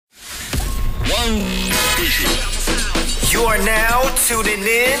You are now tuning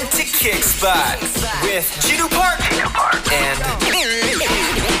in to Kickspot with Gino Park and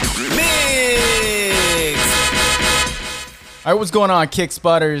Migs. All right, what's going on,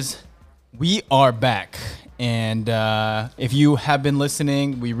 Kickspotters? We are back. And if you have been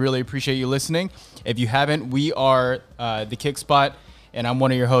listening, we really appreciate you listening. If you haven't, we are the Kickspot, and I'm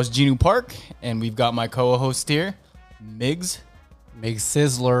one of your hosts, Gino Park, and we've got my co-host here, Migs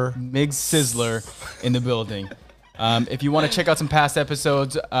Sizzler in the building. If you want to check out some past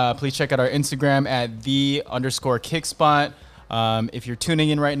episodes, please check out our Instagram at _Kickspot. If you're tuning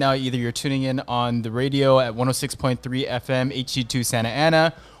in right now, either you're tuning in on the radio at 106.3 FM HD2 Santa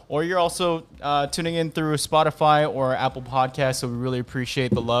Ana, or you're also tuning in through Spotify or Apple Podcasts, so we really appreciate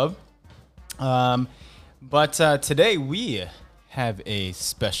the love. But today we have a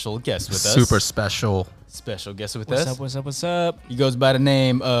special guest with us. Super special guest with us. What's up? He goes by the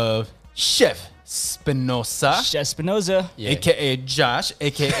name of Chef Spinoza. Chef Spinoza. Yeah. AKA Josh,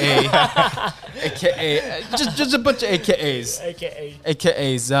 AKA just a bunch of AKAs.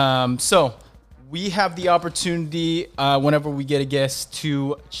 AKAs. So we have the opportunity whenever we get a guest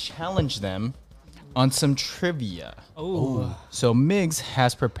to challenge them on some trivia. Oh. So Migs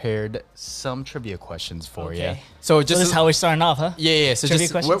has prepared some trivia questions for you. Okay. So So this is how we're starting off, huh? yeah. So Trivia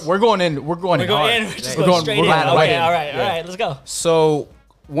just questions? we're going in. We're going We're in. going hard. in. We're just We're going straight in. right Okay, in. all right, Yeah. let's go. So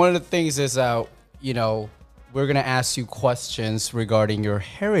one of the things is, we're gonna ask you questions regarding your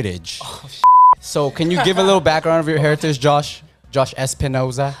heritage. So can you give a little background of your heritage, Josh? Josh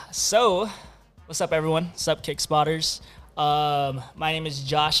Espinoza. So, what's up, everyone? What's up, Kick Spotters? My name is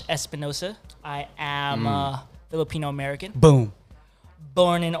Josh Espinoza. I am Filipino American, Boom.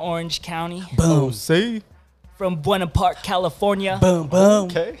 born in Orange County, Boom. See. from Buena Park, California. Boom. Boom.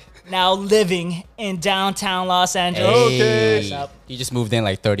 Okay. Now living in downtown Los Angeles. Okay. What's up? He just moved in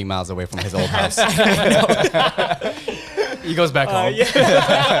like 30 miles away from his old house. He goes back home.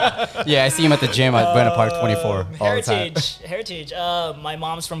 Yeah, I see him at the gym at Buena Park 24 all the time. Heritage. My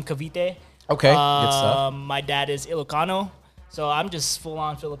mom's from Cavite. Okay, good stuff. My dad is Ilocano, so I'm just full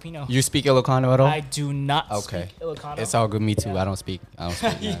on Filipino. You speak Ilocano at all? I do not Okay. speak Ilocano. It's all good. Me too. I don't speak.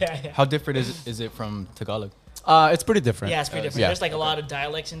 yeah. How different is it from Tagalog? It's pretty different. Yeah, it's pretty different. yeah. There's like a lot of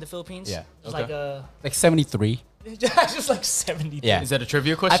dialects in the Philippines. Yeah. There's Okay. like a Like 73. just like 70. Yeah. Is that a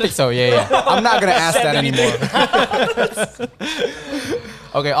trivia question? I think so. Yeah. I'm not gonna ask that anymore.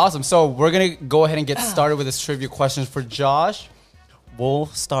 Okay, awesome. So we're gonna go ahead and get started with this trivia questions for Josh. We'll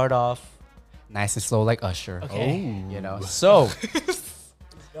start off nice and slow, like Usher. Okay. You know. So,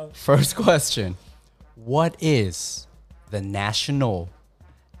 first question: what is the national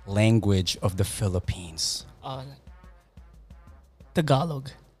language of the Philippines? Tagalog.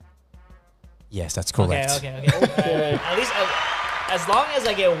 Yes, that's correct. Okay. At least as long as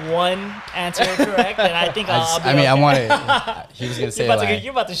I get one answer correct, then I think I'll be okay. I wanted. He was gonna say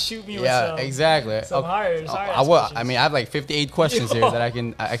You're about to shoot me with yeah, some. exactly. some hard I will. questions. I mean, I have like 58 questions here that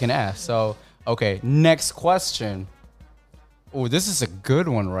I can ask. So, okay, next question. Oh, this is a good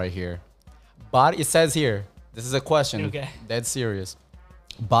one right here. It says here. This is a question. Okay. Dead serious.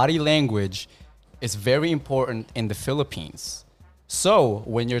 Body language is very important in the Philippines. So,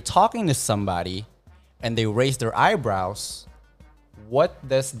 when you're talking to somebody and they raise their eyebrows, what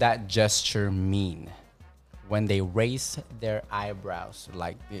does that gesture mean? When they raise their eyebrows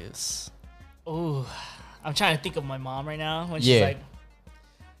like this. Ooh, I'm trying to think of my mom right now when she's Yeah. like,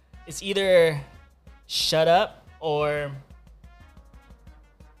 it's either shut up or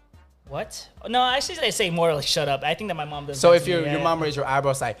what? No, actually, I say more like shut up. I think that my mom does. So that if to me, your mom raised your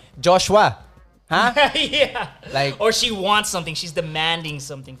eyebrows like, Joshua, huh? yeah, Like- or she wants something. She's demanding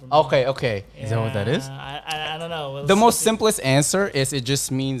something from me. Okay. Is that what that is? I don't know. The most simplest answer is it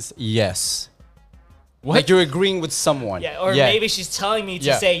just means yes. What? Like you're agreeing with someone. Yeah, or maybe she's telling me to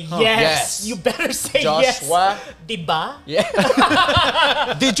Yeah. say yes. Yes. You better say Joshua. yes. Diba?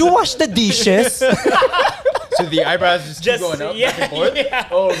 Yeah. Did you wash the dishes? So the eyebrows just keep going up, back and forth? Yeah.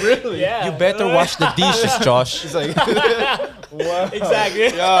 Oh, really? Yeah. You better wash the dishes, Josh. It's like, Exactly.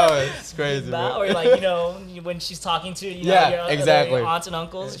 Yo, it's crazy, That, bro. or like, when she's talking to Yeah, your exactly. your aunts and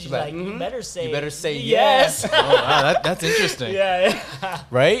uncles, she's like, like, you better say You better say yes. oh, wow, that's interesting. yeah.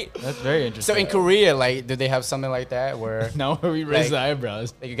 Right? That's very So interesting. in Korea, like, do they have something like that where now where we raise Like- the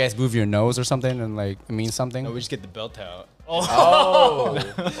eyebrows, like you guys move your nose or something and like it means something? no, we just get the belt out. Oh,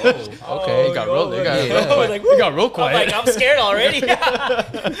 okay. It got real. It got Yeah. real quiet. Like, It got real I'm quiet. like, I'm scared already.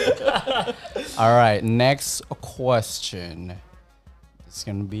 All right, next question. It's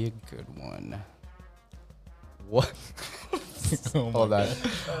gonna be a good one. What? Oh my Hold on.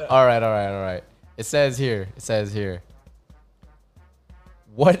 God. All right. It says here.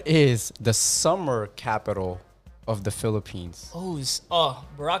 What is the summer capital of the Philippines? Oh,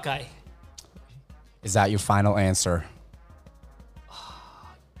 Boracay. Is that your final answer?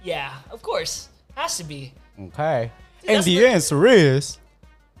 Yeah, of course. Has to be. Okay. that's And the the- answer is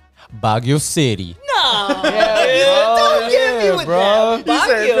Baguio City. No. Don't get me with that.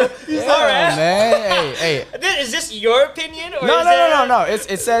 Baguio. Yeah, All right. man. Hey. Is this your opinion? Or No, is no.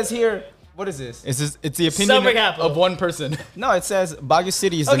 it- It says here. What is this? It's the opinion Summer capital. of one person. No, it says Baguio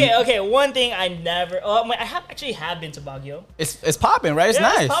City is Okay. One thing I never. I have been to Baguio. It's popping, right? It's Yeah,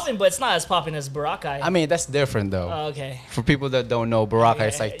 nice. it's popping, but it's not as popping as Boracay. I mean, that's different though. Okay. For people that don't know, Boracay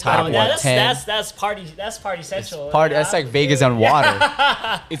is like top Yeah, 110. that's party. That's party central. Party. That's like Vegas on water.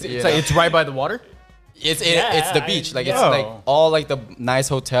 It's Yeah. like it's right by the water. It's Yeah, the beach. Like yeah. it's like Oh. all like the nice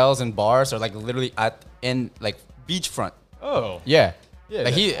hotels and bars are like literally in like beachfront. Oh. Yeah. Yeah,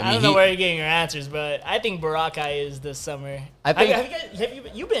 Like I don't know where you're getting your answers, but I think Boracay is the summer. I think- have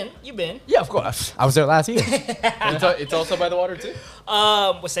you been? You've been? Yeah, of course. I was there last year. It's also by the water too.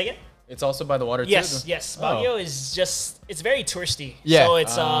 What's second? It's also by the water too. Yes. Baguio is just it's very touristy. Yeah. So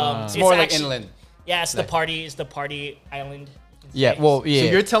it's It's more like actually- inland. Yeah, it's Like- the party island. you can Yeah. say. Well, yeah. So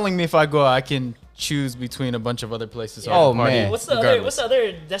you're telling me if I go, I can choose between a bunch of other places. Oh, or party man. What's the regardless.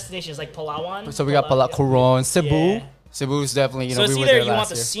 other destinations like Palawan? So we got Coron, Cebu. Yeah. Cebu's definitely, you So know, it's we were either there you want last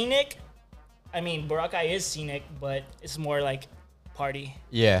the year. scenic. I mean, Boracay is scenic, but it's more like party.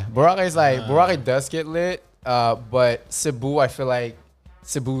 Yeah, Boracay is like Boracay does get lit, but Cebu, I feel like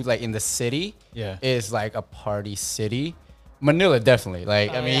Cebu, like in the city, Yeah. is like a party city. Manila definitely,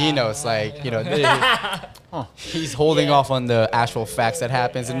 like I mean, yeah. you know, it's like you know, he's holding Yeah. off on the actual facts that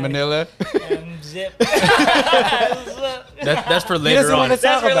happens in Manila. And zip. That's for He later doesn't on. want to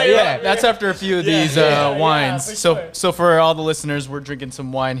talk for about, later yeah. on. That's after a few of these yeah, wines. for so sure. so for all the listeners, we're drinking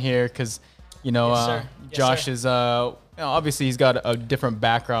some wine here because you know Yes, sir. Yes, Josh sir. is obviously he's got a different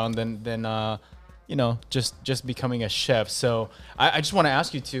background than you know just becoming a chef. So I just want to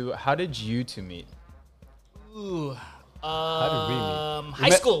ask you two, how did you two meet? Ooh. How did we meet?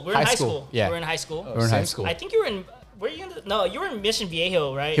 High school. We're in high school. Yeah. We're in high school. We're in high Same school. I think you were in. Were you in? No, you were in Mission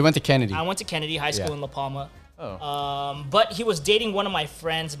Viejo, right? He went to Kennedy. I went to Kennedy High School Yeah. in La Palma. Oh, But he was dating one of my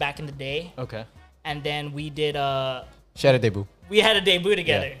friends back in the day, okay. and then we did She had a debut. we had a debut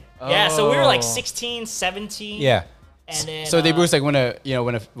together. Yeah, so we were like Oh. 16, 17. Yeah. And then So debut is like when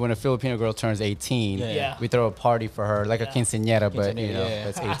a Filipino girl turns 18, Yeah. we throw a party for her like a quinceañera, but you know, yeah.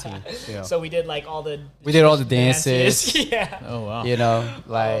 that's 18. You know. So we did like all the We did all the dances. yeah. Oh wow. You know,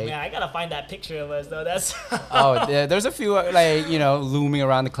 Oh like man, I gotta find that picture of us though. That's there's a few like you know looming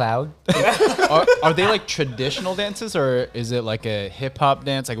around the cloud. are they like traditional dances or is it like a hip hop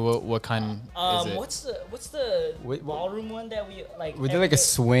dance? Like what kind is it? what's the Wait, ballroom one that we like? We did like a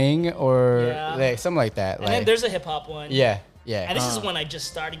swing or Yeah. like something like that. and then Like there's a hip hop one. yeah, yeah. And this is when I just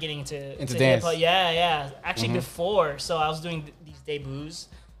started getting into Into hip hop. dance. Yeah. Actually, before, so I was doing these debuts,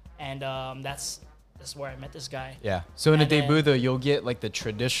 and that's where I met this guy. yeah, So in a and then- debut though, you'll get like the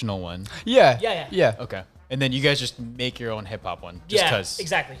traditional one. yeah, Yeah. yeah. Okay. And then you guys just make your own hip hop one. Just Yeah, cause.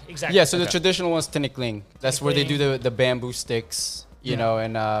 exactly. Yeah, so the Okay. traditional one's tinikling. That's where they do Tinikling. the bamboo sticks, you know,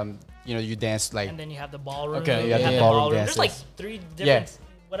 and you know you dance like. And then you have the ballroom. Okay, you you have have the the ballroom There's like dances. 3 Yeah. different,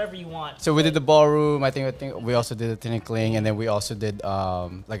 whatever you want. So we did the ballroom. I think we also did the tinikling, and then we also did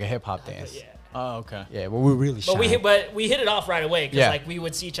like a hip hop dance. Yeah. Oh, okay. Yeah, well, we really. But we hit it off right away because Yeah. like we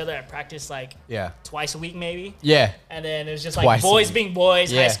would see each other at practice like Yeah. twice a week maybe, Yeah. and then it was just Twice like a boys week. being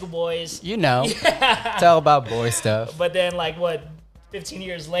boys, Yeah. high school boys. You know, it's all about boy stuff. But then like what, 15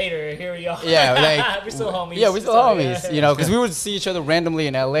 years later, here we are. Yeah, like we're still homies. Yeah, we're still So, homies. yeah. You know, because we would see each other randomly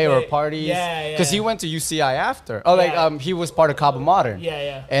in LA or Yeah, parties. yeah, Because he yeah. went to UCI after. Oh, like Yeah. he was part of Cabo Modern. Yeah,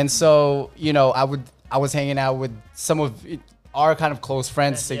 yeah. And so you know, I was hanging out with some of our kind of close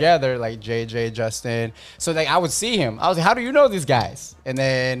friends Yeah. together, like JJ, Justin. So like I would see him. I was like, how do you know these guys? And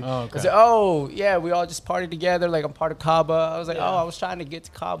then Oh, I okay. was like, oh yeah, we all just party together. Like I'm part of Cabo. I was like, Yeah. oh, I was trying to get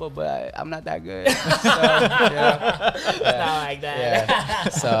to Cabo, but I'm not that good. So, yeah. It's not like that. Yeah.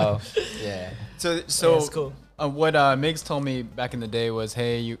 So yeah. So That's cool. What Migs told me back in the day was,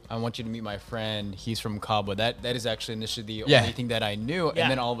 hey, I want you to meet my friend. He's from Cabo. That is actually initially the Yeah. only thing that I knew. Yeah.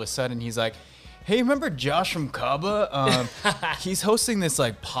 And then all of a sudden he's like, hey, remember Josh from Cabo? He's hosting this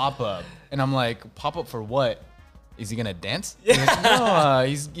like pop up, and I'm like, pop up for what? Is he gonna dance? He's like, no,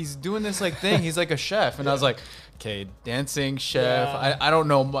 he's doing this like thing. He's like a chef, and I was like, okay, dancing chef. Yeah. I don't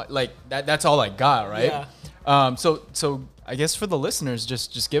know, like that's all I got, right? Yeah. So I guess for the listeners,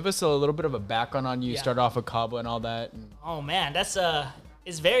 just give us a little bit of a background on you. Yeah. Start off with Cabo and all that. And, Oh man, that's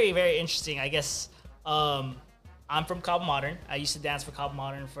it's very very interesting. I guess I'm from Cabo Modern. I used to dance for Cabo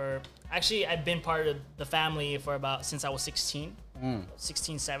Modern for actually I've been part of the family for about since I was 16.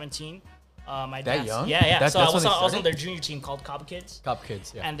 16, 17. My That dance, young? Yeah. That's So I when was they on started? their junior team called Cop Kids. Cop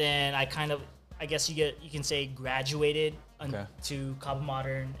Kids. Yeah. And then I kind of, I guess you can say graduated Okay. to Cobb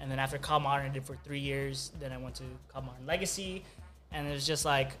Modern, and then after Cobb Modern, I did for 3 years. Then I went to Cobb Modern Legacy, and it was just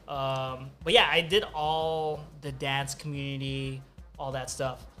like, but yeah, I did all the dance community, all that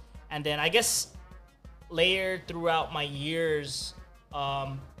stuff, and then I guess later throughout my years,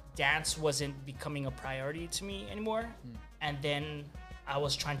 dance wasn't becoming a priority to me anymore, and then I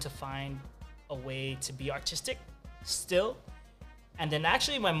was trying to find a way to be artistic still. And then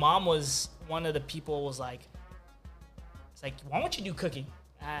actually my mom was one of the people was like, it's like, why don't you do cooking?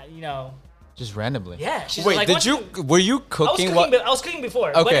 You know, Just randomly. yeah. She's Wait, like, did "Why you don't were you I was cooking cooking, what? I was cooking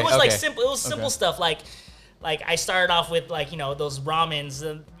before, but Okay, it was like okay. simple. It was simple stuff like I started off with like, you know, those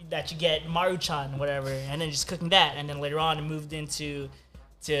ramens that you get Maruchan, whatever, and then just cooking that, and then later on it moved into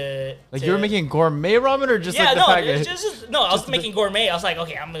Like you were making gourmet ramen or just yeah, like the no, package? I was making gourmet. I was like,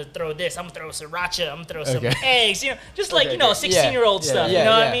 okay, I'm gonna throw this. I'm gonna throw sriracha. I'm gonna throw some Okay. eggs. You know, just like Okay, you know, okay. 16-year-old Yeah, stuff. yeah, you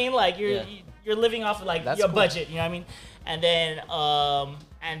know what yeah. I mean? Like Yeah. you're living off of like That's your cool. budget. You know what I mean?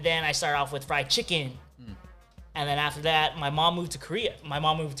 And then I started off with fried chicken. And then after that, my mom moved to Korea.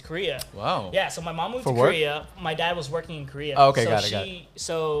 Wow. Yeah, so my mom moved For to work? Korea. My dad was working in Korea. Oh, okay, so got it.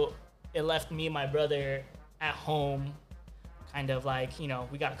 So it left me and my brother at home, kind of like, you know,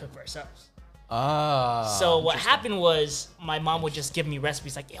 we gotta cook for ourselves. Ah. So what happened was my mom would just give me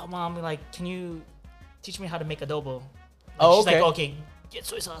recipes like, yo, mom, like, can you teach me how to make adobo? Like, Oh, she's okay. like, okay, get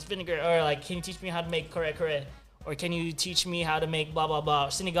soy sauce, vinegar, or like, can you teach me how to make kare, or can you teach me how to make blah blah blah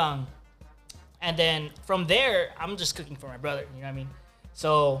sinigang? And then from there, I'm just cooking for my brother. You know what I mean?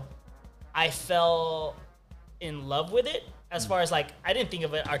 So I fell in love with it. As far as like, I didn't think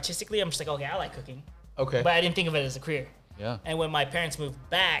of it artistically. I'm just like, okay, I like cooking, Okay. but I didn't think of it as a career. Yeah. And when my parents moved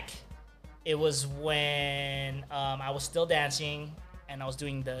back, it was when I was still dancing and I was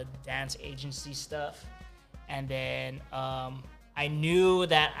doing the dance agency stuff. And then I knew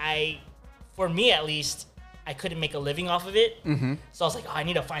that for me at least, I couldn't make a living off of it. Mm-hmm. So I was like, oh, I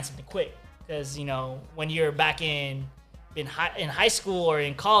need to find something quick. Because, you know, when you're back in high school or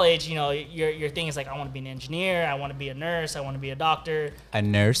in college, you know, your thing is like, I want to be an engineer, I want to be a nurse, I want to be a doctor. A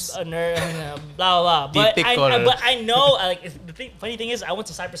nurse. A nerd, blah blah blah. But Típico. but I know, like, funny thing is, I went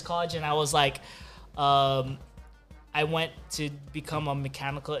to Cypress College and I was like, I went to become a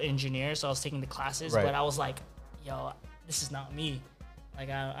mechanical engineer, so I was taking the classes. Right. But I was like, yo, this is not me. Like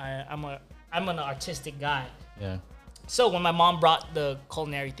I'm an artistic guy. Yeah. So when my mom brought the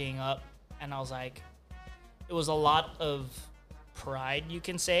culinary thing up, and I was like, it was a lot of pride, you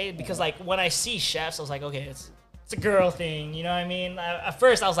can say, because like when I see chefs, I was like, okay, it's a girl thing, you know what I mean? At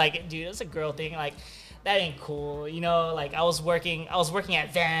first, I was like, dude, it's a girl thing, like that ain't cool, you know? Like I was working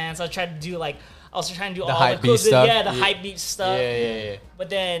at Vans. I was trying to do all the hype cool, beat stuff. yeah, the hype beat stuff. Yeah. But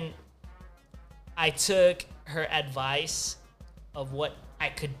then I took her advice of what I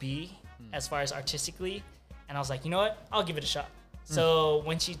could be as far as artistically, and I was like, you know what? I'll give it a shot. So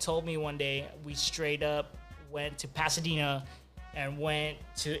when she told me one day, we straight up went to Pasadena and went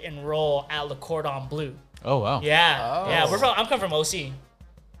to enroll at Le Cordon Bleu. Oh wow. Yeah, Oh. yeah. I'm coming from OC.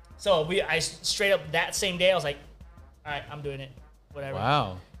 So I straight up that same day, I was like, all right, I'm doing it. Whatever.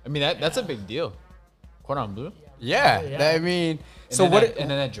 Wow. I mean that's a big deal. Cordon bleu. Yeah. Yeah. I mean, And so then what? and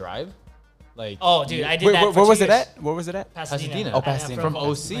then that drive, like. Oh, dude, I did wait, that. where for was 2 it years. at? Where was it at? Pasadena. Oh, Pasadena. From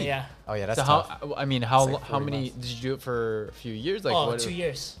OC. Yeah. Oh yeah, that's So tough. how? I mean, It's how like 40 many months. did you do it for? A few years? Like Oh, what? 2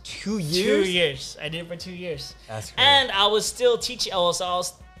 years. 2 years. 2 years. I did it for 2 years. That's crazy. And I was still teaching. Also, I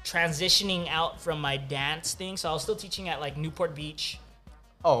was transitioning out from my dance thing, so I was still teaching at like Newport Beach.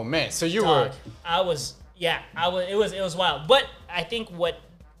 Oh man, so you Dog, were. I was. It was wild. But I think what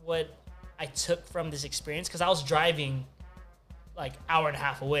I took from this experience, because I was driving like hour and a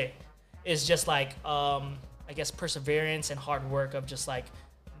half away, is just like I guess perseverance and hard work of just like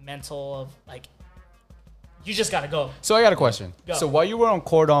mental of like you just gotta go. So I got a question. Go. So while you were on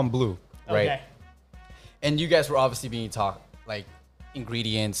Cordon Bleu, right? Okay. And you guys were obviously being taught like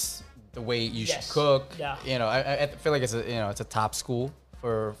ingredients, the way you Yes. should cook. Yeah. You know, I feel like it's a top school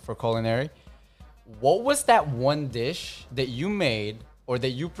for culinary. What was that one dish that you made or that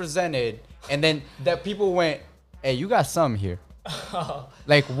you presented, and then that people went, "Hey, you got some here."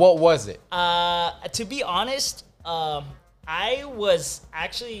 Like, what was it? To be honest, I was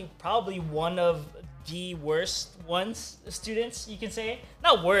actually probably one of the worst students, you can say.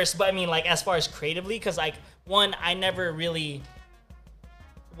 Not worst, but I mean, like, as far as creatively, because, like, one, I never really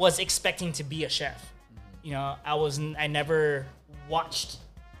was expecting to be a chef. You know, I never watched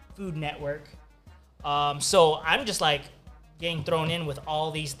Food Network. So I'm just, like, getting thrown in with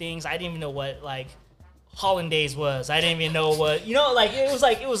all these things. I didn't even know what, like, hollandaise was. I didn't even know what, like it was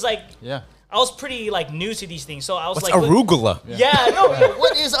like Yeah. I was pretty like new to these things. So I was What's like, arugula? Yeah, no,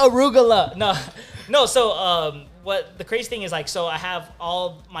 what is arugula? No. So what the crazy thing is, like, so I have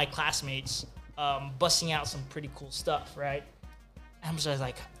all my classmates busting out some pretty cool stuff, right? And I'm just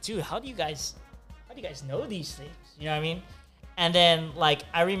like, dude, how do you guys know these things? You know what I mean? And then like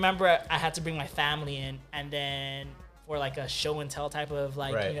I remember I had to bring my family in, and then for like a show and tell type of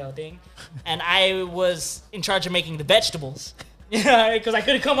like Right. thing, and I was in charge of making the vegetables. You know, because I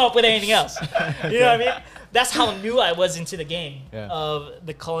couldn't come up with anything else. You know what I mean? That's how new I was into the game of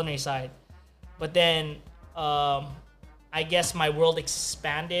the culinary side. But then I guess my world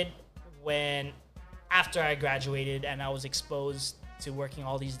expanded after I graduated and I was exposed to working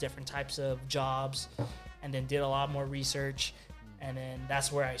all these different types of jobs, and then did a lot more research. And then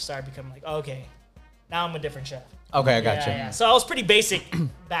that's where I started becoming like, okay, now I'm a different chef. Okay, I got you. Yeah. So I was pretty basic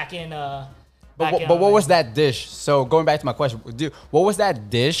back in. But what was that dish? So going back to my question, what was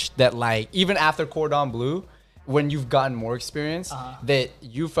that dish that like even after Cordon Bleu, when you've gotten more experience, that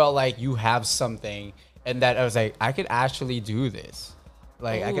you felt like you have something and that I was like, I could actually do this,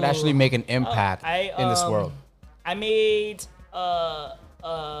 like I could actually make an impact in this world. I made what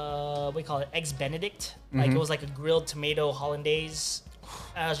do you call it, eggs Benedict. Like it was like a grilled tomato hollandaise.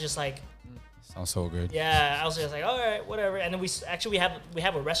 And I was just like, Sounds so good. yeah, I was just like, all right, whatever. And then we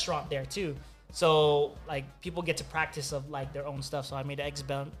have a restaurant there too. So like people get to practice of like their own stuff. So I made eggs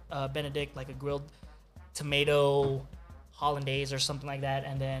Benedict, like a grilled tomato hollandaise or something like that.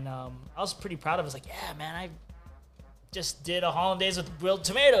 And then I was pretty proud of it. I was like, yeah, man, I just did a hollandaise with grilled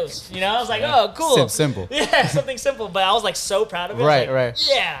tomatoes. You know, I was like, oh, cool. Simple. Yeah, something simple. But I was like so proud of it. Right, Like, right.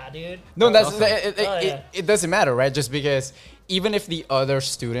 Yeah, dude. No, that's Awesome. it doesn't matter, right? Just because even if the other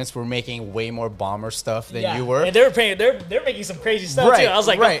students were making way more bomber stuff than you were, And they're making some crazy stuff too. I was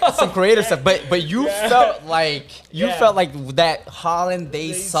like, right, oh, some creative stuff. But you felt like Yeah. that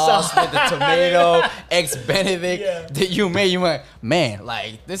hollandaise sauce with the tomato, eggs Benedict Yeah. that you made. You went, man,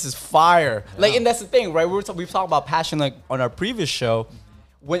 like this is fire. Like, and that's the thing, right? We've talked about passion like on our previous show.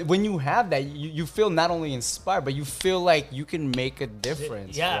 When you have that, you feel not only inspired, but you feel like you can make a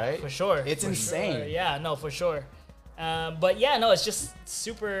difference. Yeah, right? for sure. It's for insane. Sure. Yeah, no, for sure. But yeah, no, it's just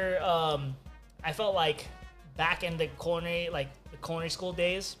super. I felt like back in the culinary school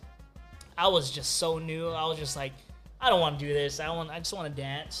days, I was just so new. I was just like, I don't want to do this. I just want to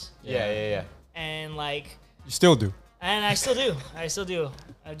dance. Yeah. And like, You still do. and I still do.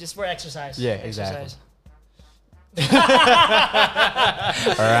 Just for exercise. Yeah, Exercise. exactly.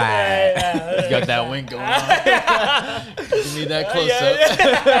 All right. You got that wink going on. Give me that close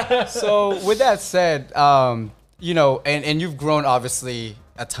up. So with that said, you know, and you've grown obviously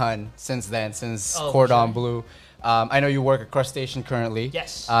a ton since then, since Oh, Cordon sure. Bleu. I know you work at Crustacean currently.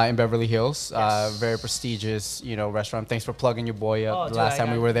 Yes. In Beverly Hills. Yes. Very prestigious, you know, restaurant. Thanks for plugging your boy up Oh, the dude, last I time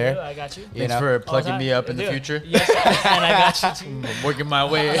we got were there. you. I got you. You Thanks know? for All the plugging time. me up in the Dude. future. Yes, and I got you too. I'm working my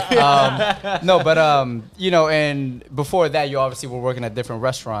way. No, but you know, and before that, you obviously were working at different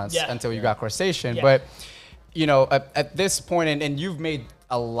restaurants Yeah. until you got Crustacean. Yeah. But you know, at this point, and you've made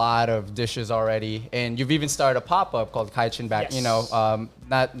a lot of dishes already, and you've even started a pop up called Kaichin back, Yes. you know,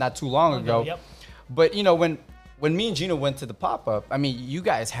 not too long ago. Yep. But you know, when me and Gino went to the pop up, I mean, you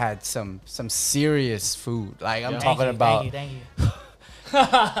guys had some serious food. Like I'm talking about, Thank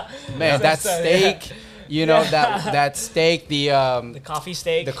you. man, that So, steak. You know that steak, The coffee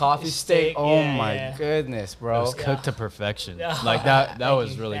steak. the coffee steak. Oh yeah, my yeah. goodness, It bro! was cooked to perfection. Yeah. Like that Thank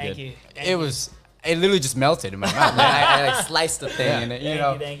was you, really thank good. You, thank It you. was. It literally just melted in my mouth. Man. I like sliced the thing, and it, you Thank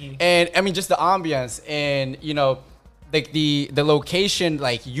know. you, thank you. And I mean, just the ambiance, and you know, like the location,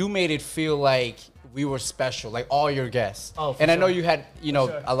 like you made it feel like we were special, like all your guests. Oh, for and I know sure. you had, you know,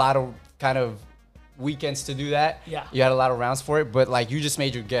 sure. a lot of kind of weekends to do that. Yeah. You had a lot of rounds for it, but like you just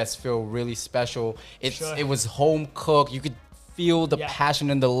made your guests feel really special. Sure. It was home cooked. You could feel the Yeah. passion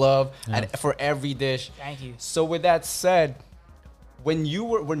and the love for every dish. Thank you. So with that said, when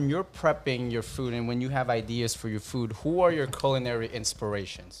you're prepping your food and when you have ideas for your food, who are your culinary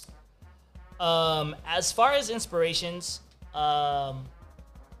inspirations? As far as inspirations,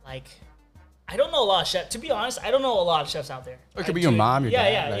 like I don't know a lot of chefs. To be honest, I don't know a lot of chefs out there. It could be your mom, your yeah,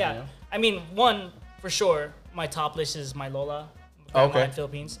 dad, Yeah, like, yeah. you know? I mean, one for sure. My top list is my Lola, grandma Okay. in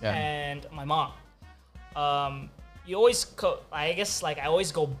Philippines, Yeah. and my mom. You always I guess like I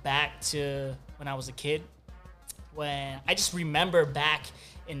always go back to when I was a kid. When I just remember back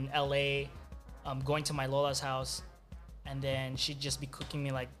in LA, going to my Lola's house, and then she'd just be cooking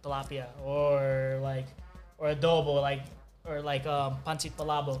me like tilapia or adobo, or pancit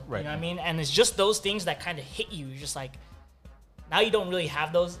palabo. Right. You know what I mean? And it's just those things that kind of hit you. You're just like, now you don't really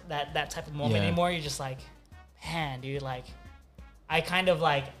have that type of moment Yeah. anymore. You're just like, man, dude, like I kind of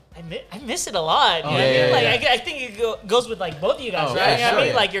like I miss it a lot. You know what I mean? yeah, Like I think it goes with like both of you guys, Oh, right? for You know what I sure.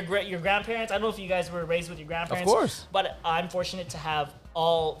 mean? Like your grandparents. I don't know if you guys were raised with your grandparents. Of course. But I'm fortunate to have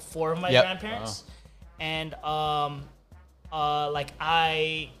all 4 of my Yep. grandparents, and like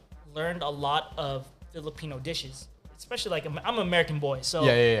I learned a lot of Filipino dishes, especially like I'm an American boy, so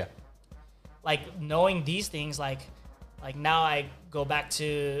Yeah. like knowing these things, like now I go back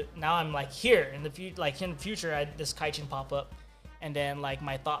to now I'm like here in the future, like in the future, this Kaichin pop up, and then like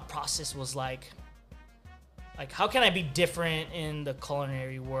my thought process was like how can I be different in the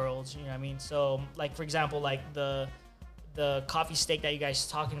culinary world? You know what I mean? So like for example, like the coffee steak that you guys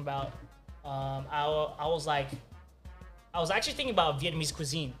talking about, I was actually thinking about Vietnamese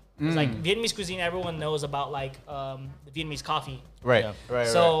cuisine. It's like Vietnamese cuisine, everyone knows about like the Vietnamese coffee. Right. Yeah. Right.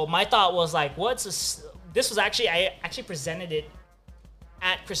 So my thought was like, this was actually I actually presented it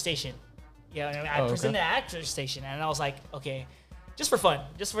at Chris Station. Yeah, you know, I okay. presented it at Chris Station, and I was like, okay, just for fun,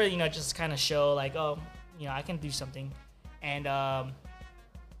 just for just kind of show like, oh, I can do something, and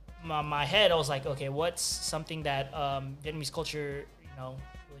my head I was like, okay, what's something that Vietnamese culture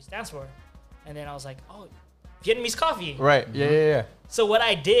really stands for, and then I was like, oh, Vietnamese coffee. Right. Yeah. So what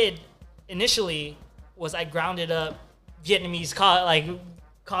I did initially was I grounded up Vietnamese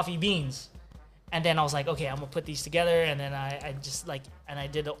coffee beans, and then I was like, okay, I'm gonna put these together, and then I just like, and I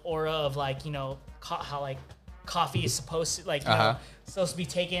did an aura of like how like coffee is supposed to like supposed to be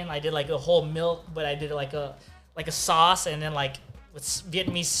taken. I did like a whole milk, but I did like a sauce, and then like with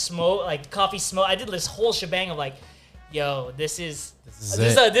Vietnamese smoke, like coffee smoke. I did this whole shebang of like, yo, this is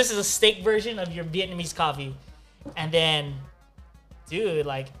a steak version of your Vietnamese coffee. And then, dude,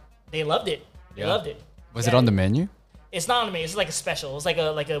 like they loved it. They loved it. Was it on the menu? It's not on the menu. It's like a special. It's like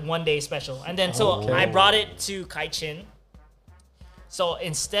a 1 day special. And then I brought it to Kaichin. So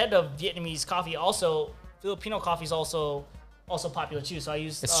instead of Vietnamese coffee, also Filipino coffee is also popular too. So I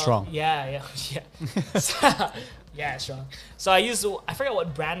used It's strong. Yeah. Yeah, it's strong. So I forgot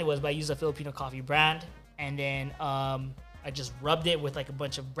what brand it was, but I used a Filipino coffee brand, and then I just rubbed it with like a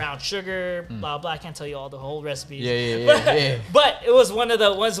bunch of brown sugar, blah blah. I can't tell you all the whole recipe. Yeah. But it was one of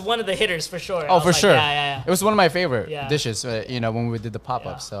the hitters for sure. I Oh, was for like, sure. Yeah. It was one of my favorite Yeah. dishes. When we did the pop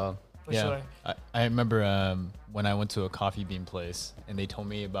up. Yeah. So For Yeah. sure. I remember when I went to a coffee bean place and they told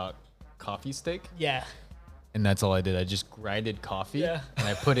me about coffee steak, Yeah. and that's all I did. I just grinded coffee Yeah. and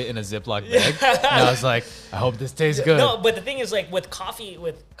I put it in a Ziploc bag, and I was like, I hope this tastes good. No, but the thing is, like with coffee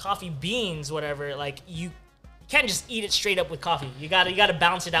beans, whatever, like you can't just eat it straight up with coffee. You gotta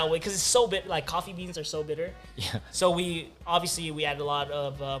balance it out with, because it's so bitter. Like coffee beans are so bitter. Yeah. So we added a lot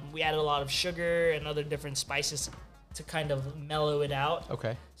of sugar and other different spices to kind of mellow it out.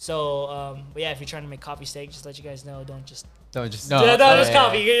 okay. So but yeah, if you're trying to make coffee steak, just let you guys know, don't just No, just No. it's yeah,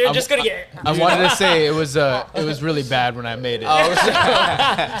 coffee. You're I'm- just gonna get. I wanted to say it was really bad when I made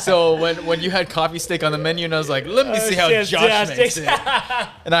it. So when you had coffee steak on the menu, and I was like, let me see how Yes, Josh yes, makes yes. it.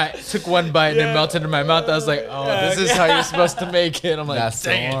 And I took one bite and it Yeah. melted in my mouth. I was like, oh, this is how you're supposed to make it. I'm like, that's the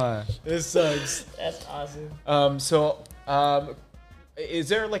dang it. one. This sucks. That's awesome. Is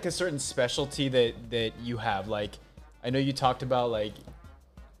there like a certain specialty that you have? Like, I know you talked about like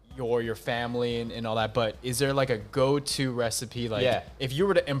your family and all that, but is there like a go-to recipe? Like, Yeah. if you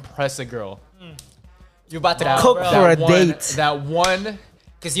were to impress a girl, You about to That- cook bro. for a one, date. that one,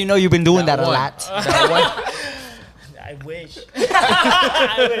 Because you know you've been doing that, a one, lot. that one. I wish.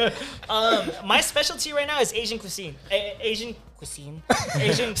 I wish. My specialty right now is Asian cuisine. Asian cuisine.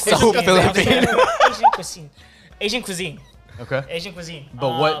 Asian cuisine. So Philippine. Asian cuisine. Asian cuisine. Okay. Asian cuisine.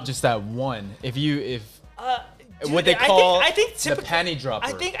 But what? Just that one. If Dude, what they call I think the typically, panty dropper.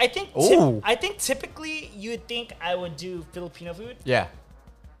 Ooh. I think typically you would think I would do Filipino food. Yeah.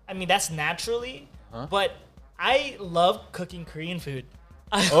 I mean that's naturally, but I love cooking Korean food.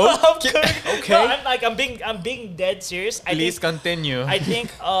 I Oh, love cooking. okay. No, I'm being dead serious. I Please think, continue. I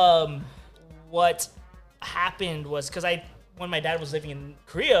think what happened was because when my dad was living in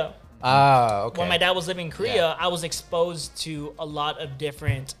Korea, Ah, okay. when my dad was living in Korea, I was exposed to a lot of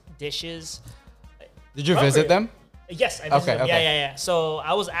different dishes. Did you visit them? Yes, I visited Okay, them. okay. Yeah. So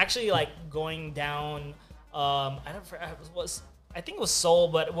I was actually like going down. I think it was Seoul,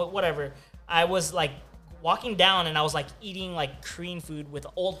 but whatever. I was like walking down, and I was like eating like Korean food with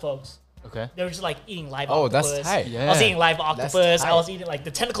old folks. Okay. They were just like eating live Oh, octopus. that's tight. Yeah. I was eating live octopus. I tight. was eating like the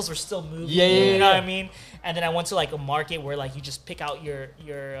tentacles were still moving. Yeah, You know yeah. what I mean? And then I went to like a market where like you just pick out your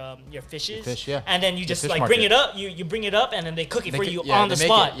fishes. fish, yeah. And then you The just fish like bring market. it up. You bring it up, and then they cook it for you Yeah, on the they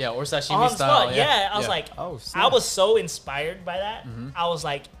make spot. it, yeah, or sashimi On the style. spot. Yeah. I was like, Oh, I snap. was so inspired by that. I was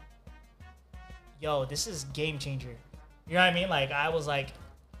like, yo, this is game changer. You know what I mean? Like I was like,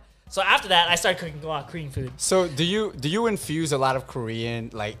 so after that, I started cooking a lot of Korean food. So do you infuse a lot of Korean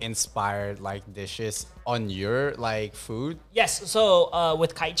like inspired like dishes on your like food? Yes. So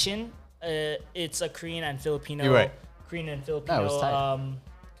with Kaichin, it's a Korean and Filipino. You're right. Korean and That Filipino was tight.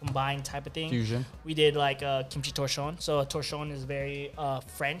 combined type of thing. Fusion. We did like kimchi torchon. So torchon is very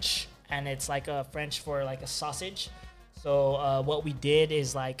French, and it's like a French for like a sausage. So what we did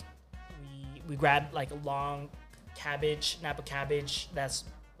is like we grabbed like a long cabbage, Napa cabbage that's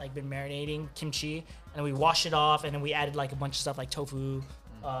like been marinating kimchi, and we washed it off, and then we added like a bunch of stuff like tofu,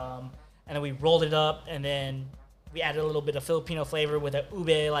 and then we rolled it up, and then we added a little bit of Filipino flavor with a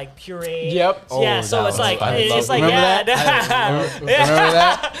ube like puree. Yep. So, yeah. Oh, So that it's was like fun. it's like Remember yeah. that? Remember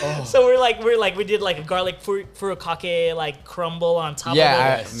that? Oh. So we're like we did like a garlic furikake like crumble on top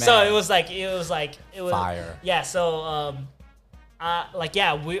Yeah, of it. man. So it was Fire. Yeah. So like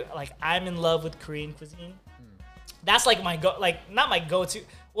yeah, we like I'm in love with Korean cuisine. That's like my not my go-to.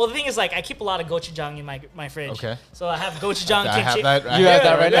 Well, the thing is, like, I keep a lot of gochujang in my fridge. Okay. So I have gochujang I have kimchi. that. You have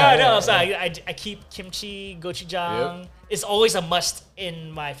that right now? Yeah, no. So I keep kimchi, gochujang. Yep. It's always a must in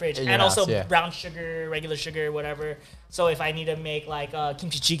my fridge, In your and house, also yeah. brown sugar, regular sugar, whatever. So if I need to make like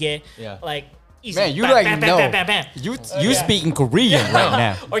kimchi jjigae, Yeah. like easy. Man, you bam, like bam, know. bam, bam, bam, bam. You yeah. speaking Korean right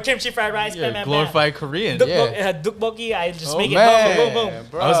now. Or kimchi fried rice. Yeah, bam, bam, glorified Korean. Yeah. Dukboki, I just Oh, make man. it boom, boom, boom.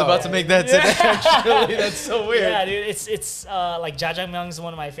 Bro. I was about to make that today. Actually, that's so weird. Yeah, dude, it's like jjajangmyeon is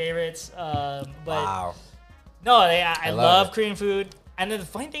one of my favorites. But Wow. no, I love love it. Korean food. And then the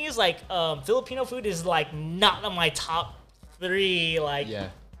funny thing is, like, Filipino food is like not on my top 3 like Yeah.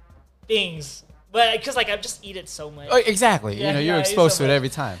 things, but because like I just eat it so much. Oh, exactly. Yeah, you know, you're yeah, it's exposed so to it much. every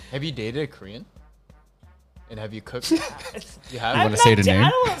time. Have you dated a Korean? And have you cooked? You I'm have. wanna say the not- name? I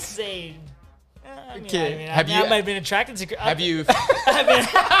don't want to say. I mean, Okay. I Have mean, you- I might have been attracted to. Have you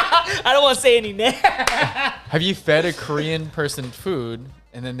I don't want to say any name. have you fed a Korean person food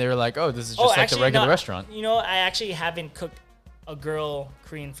and then they were like, "Oh, this is just like a regular no, restaurant." You know, I actually haven't cooked a girl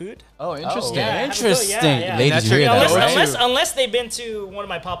Korean food. Oh, interesting. Yeah, I haven't cooked- Interesting. yeah. Ladies, That's you hear your that, go-to. right? Unless they've been to one of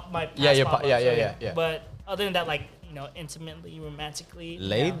my past Yeah, your pop-ups, yeah. But other than that, like, you know, intimately, romantically. no.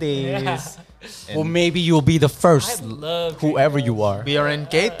 Ladies. Yeah. Well, maybe you'll be the first, I love Korean whoever girls. you are. We are in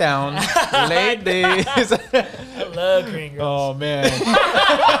Gate Town, ladies. I love Korean girls. Oh man.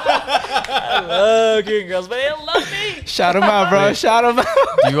 I love Korean girls, but they don't love me. Shout him out, bro. Shout him out.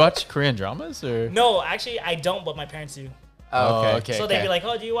 Do you watch Korean dramas or? No, actually, I don't, but my parents do. Oh, okay. So they'd be like,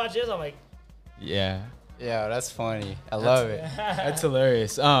 "Oh, do you watch this?" I'm like, Yeah, Yeah, that's funny. I love it. that's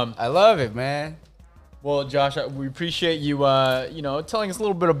hilarious. I love it, man. Well, Josh, we appreciate you, you know, telling us a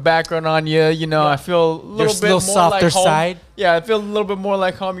little bit of background on you. You know, I feel a little bit little more softer like home. side. Yeah, I feel a little bit more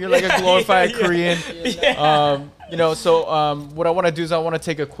like home. You're like a glorified Korean. You know, so what I want to do is I want to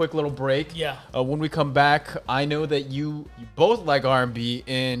take a quick little break. Yeah. When we come back, I know that you both like R&B,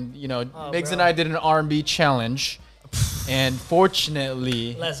 and you know, Migs bro. and I did an R&B challenge, and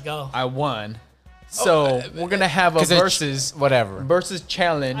fortunately, "Let's go." I won. So we're gonna have a 'Cause whatever. versus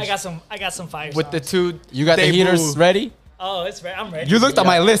challenge I got some fire with the songs. two. You got the debut- heaters ready? Oh, it's ready. I'm ready. You looked at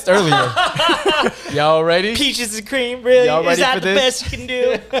my list earlier. Y'all ready? Peaches and cream, really? Y'all ready Is that for the this? best you can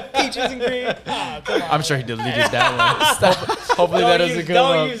do? Peaches and cream. Oh, come on. I'm sure he deleted that one. Hopefully that Don't doesn't use- come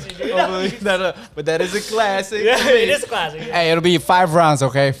don't up. use it, dude. Hopefully that, but that is a classic. Yeah, to me. it is a classic. Yeah. Hey, it'll be 5 rounds,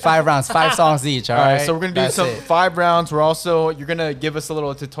 okay? 5 rounds, 5 songs each, all All right? right, so we're gonna do That's some it. 5 rounds. We're also you're gonna give us a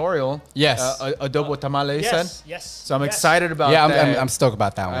little tutorial. Yes. Adobo tamale. You said. Yes. So I'm yes. excited about Yeah, that. I'm stoked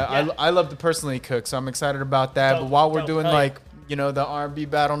about that one. Yeah. I love to personally cook, so I'm excited about that. Dope, but while we're dope. doing Hell yeah. like you know the R&B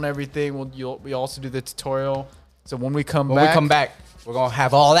battle and everything, we also do the tutorial. So when we come when back, we come back, we're going to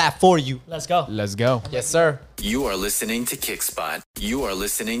have all that for you. Let's go. let's go. Yes, sir. You are listening to Kickspot. You are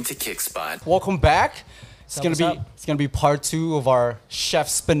listening to Kickspot. Welcome back. It's up, gonna what's be up? it's gonna be part 2 of our Chef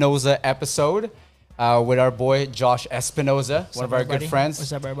Spinoza episode with our boy Josh Espinoza, one of our good friends,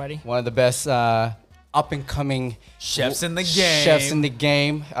 What's up, everybody? one of the best up and coming Chefs in the game. Chefs in the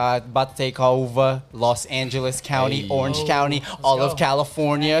game. About to take over Los Angeles County, Hey. Orange Oh, County, let's all go. of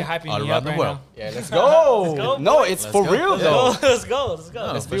California. You're hyping All me around up the right world. now. Yeah, let's go. Let's go, No, boy. it's Let's for go. real Yeah. though. Let's go. Let's go.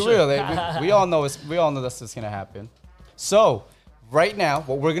 No, Let's for be sure. real. We all know we all know this is gonna happen. So right now,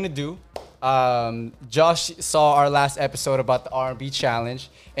 what we're gonna do, Josh saw our last episode about the R&B challenge,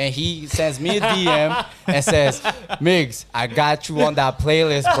 and he sends me a DM and says, "Migs, I got you on that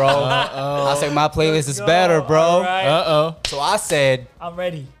playlist, bro." I said, "My playlist is better, bro." All right. Uh-oh. So I said, I'm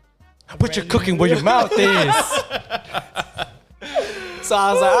ready. "Put your cooking where your mouth is." So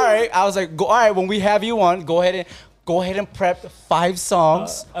I was like, all right. I was like, all right, when we have you on, go ahead and go ahead and prep 5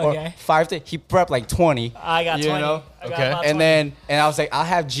 songs okay. or 5. He prepped like 20. I got 20. I got Okay. about And 20. I was like, I'll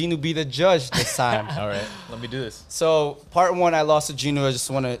have Gino be the judge this time. All right, let me do this. So part 1, I lost to Gino. I just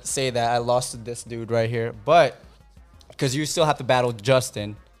want to say that I lost to this dude right here, but because you still have to battle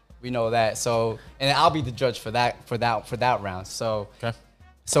Justin, we know that. So and I'll be the judge for that round. So Okay.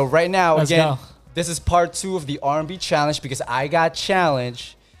 so right now Let's again, go. this is part 2 of the R&B challenge because I got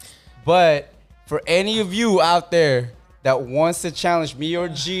challenged. But for any of you out there that wants to challenge me or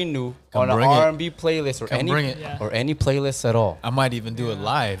Gino Come on an bring it. R&B playlist or Come bring it. Yeah. or any playlist at all. I might even do it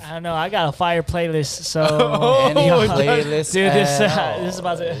live. I don't know. I got a fire playlist, so Any playlist dude, at all. this is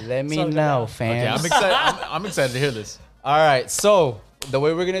about to. Let me it's all know, good. fam. Okay, I'm excited. I'm excited to hear this. All right, so the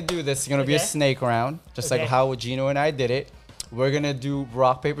way we're gonna do this is gonna be a Okay. snake round, just like Okay. how Gino and I did it. We're gonna do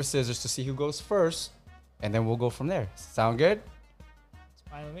rock, paper, scissors to see who goes first, and then we'll go from there. Sound good? It's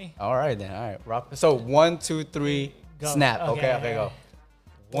fine with me. All right then. All right, rock. So 1, 2, 3, Go. snap. Okay, Okay, all go.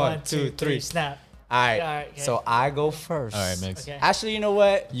 right. 1, 2, 3. snap. All right. All right, okay. So I go first. All right, Mix. Okay. Actually, you know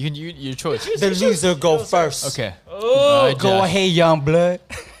what? Your choice. The loser go first. Okay. Oh, Alright, Go Josh. ahead, young blood.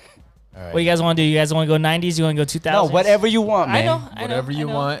 what you guys want to do? You guys want to go 90s? You want to go 2000s? No, whatever you want, man. I know. Whatever you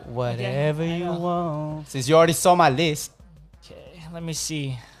want. Whatever Okay, I you know. want. Since you already saw my list. Okay, let me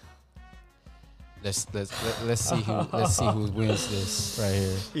see. Let's see who wins this right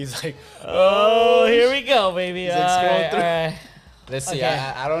here. He's like, Oh, here we go, baby. like, All scroll right, through. all right. Let's see.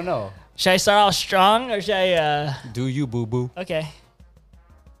 Okay. I don't know. Should I start off strong or should I? Do you boo boo? Okay.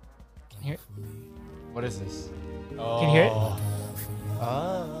 Can you hear it? What is this? Can you hear it?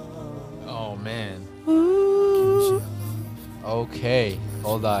 oh man. Okay,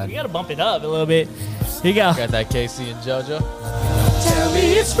 hold You on. gotta bump it up a little bit. Here you go. Got that Casey and JoJo. Tell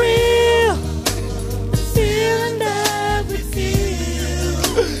me it's real. Feeling that we feel.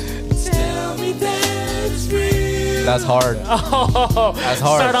 Tell me that it's real. That's hard. Oh, That's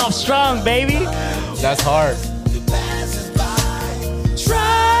hard. Start off strong, baby. That's hard.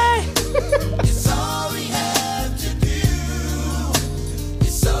 Try.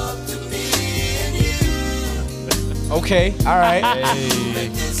 Okay, all right. Hey.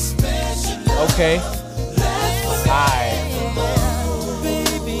 Okay. Alright.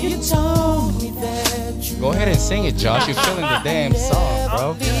 Go ahead and sing it, Josh. You're feeling the damn song,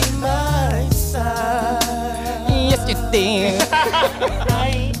 bro. Yes, you did.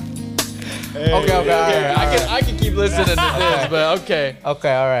 Okay, all right. I can keep listening to this, but okay.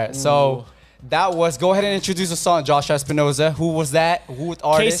 Okay, all right. So that was. Go ahead and introduce the song, Josh Espinoza. Who was that? Who was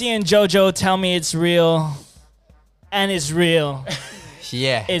artist? Casey and JoJo, tell me it's real. And it's real.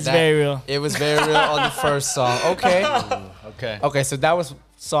 Yeah, It's very real. It was very real on the first song. Okay. Okay. Okay, so that was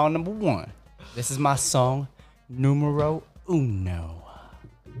song number 1. This is my song, numero uno.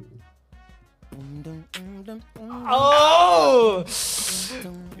 Oh!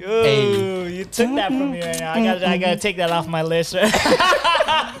 Hey. You took that from me right now. I gotta take that off my list.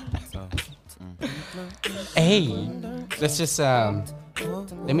 Hey, let's just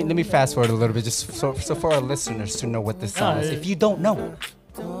let me fast forward a little bit, just so for our listeners to know what this song is. If you don't know,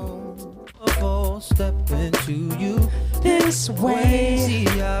 Step into you This way. See,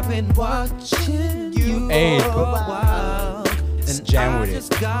 I've been watching you Hey, for a while. let's And jam I with it.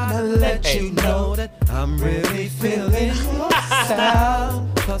 just gotta let Hey. you know that I'm really feeling your style.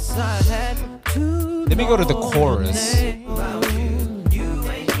 'Cause I had to Let me go to the chorus.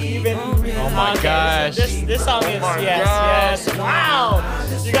 Oh my gosh. This song is yes. Wow.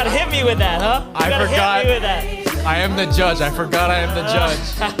 You gotta hit me with that, huh? You I gotta forgot. hit me with that. I am the judge. I forgot I am the judge.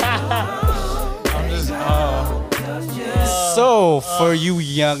 I'm just. So for you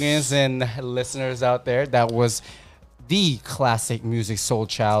youngins and listeners out there, that was the classic music soul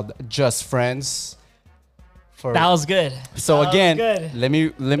child, Just Friends. For That was good. so that was again, good. let me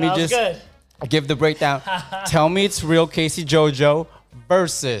That was just good. give the breakdown. Tell me it's real, Casey JoJo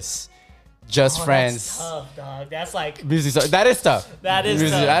versus Just Oh, Friends. That's tough, dog. That's like Music, that is tough. That is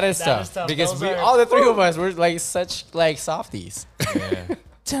Music, tough. That is That tough. is tough. Because Those we, are- all the three of us, we're like such like softies.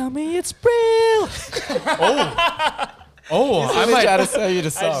 tell me it's real. Oh, I might try to sell you the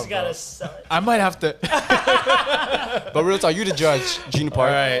I song. just gotta sell it. I might have to. But real talk, you the judge, Gene All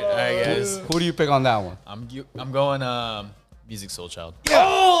Park. right, guys. Who do you pick on that one? I'm going music soul child.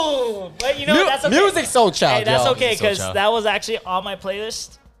 Oh, but you know what? That's okay. Music Soul Child. Hey, that's yo. okay Soul because Child. that was actually on my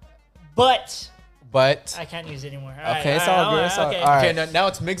playlist, but But I can't use it anymore. okay, it's all good. It's all, okay. all right. Okay, now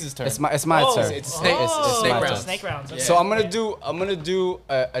it's Miggs's turn. It's my Oh, turn. It's snake. It's snake my round. turn. Snake rounds. Okay. So I'm gonna do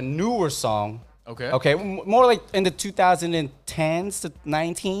a newer song. Okay. Okay, more like in the 2010s to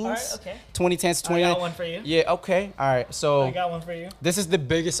 19s. All right, okay. 2010s to I 20. got one for you. Yeah. Okay. All right. I So got one for you. this is the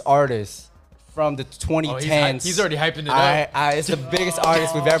biggest artist from the 2010s. Oh, he's already hyping it up. It's the biggest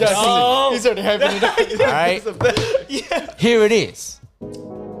artist we've ever seen. Oh, He's already hyping it up. All right, here it is.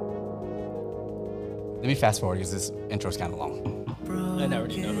 Let me fast forward because this intro's kind of long. I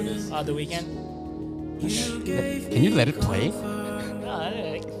already know who it is. The Weeknd. Can you let it play?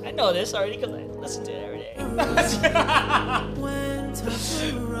 No, I know this already because I listen to it every day. When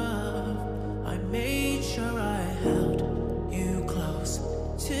times were rough, I made sure I held you close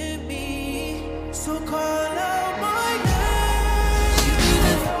to me. So call out my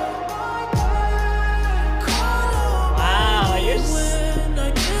name. Wow, you're When I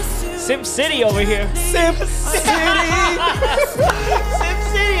miss you. Sim City over here. Sim City. Sim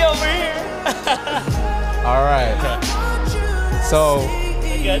City over here. All right. So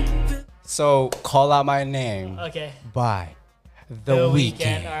Good. call out my name Okay. by The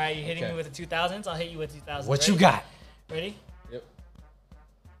Weeknd. All right, you're hitting me with the 2000s. I'll hit you with 2000s. What Ready? you got? Ready? Yep.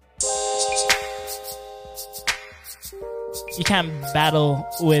 You can't battle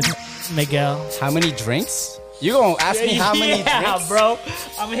with Miguel. How many drinks? You gonna ask me how many yeah, drinks? bro.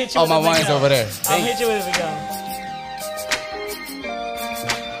 I'm gonna hit you Oh, with my a wine's Miguel. over there. I'll hit you with a Miguel.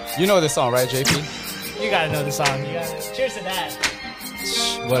 You know this song, right, JP? You gotta know the song. You gotta. Cheers to that.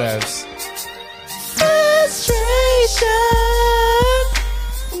 Whatevs.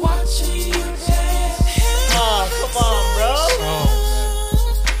 Oh, come on, bro.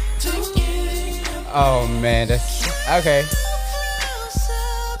 Oh man, that's okay.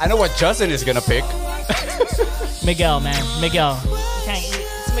 I know what Justin is gonna pick. Miguel, man. Miguel. You can't.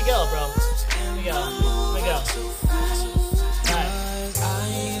 It's Miguel, bro. Miguel. Alright.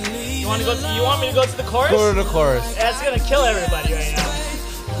 You want me to go to the chorus? Go to the chorus. That's gonna kill everybody right now.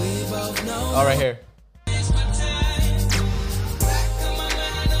 All right, here.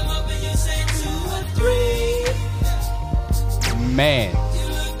 Man.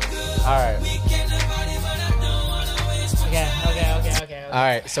 All right. Okay. All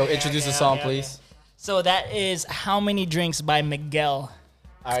right. So introduce the song, please. So that is How Many Drinks by Miguel.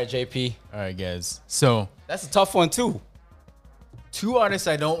 All right, JP. All right, guys. So, That's a tough one too. two artists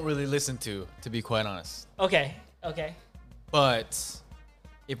I don't really listen to be quite honest. Okay. But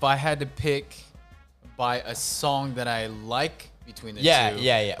if I had to pick by a song that I like between the Yeah.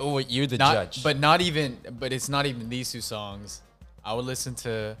 two, Oh, you're the not, judge. but it's not even these two songs. I would listen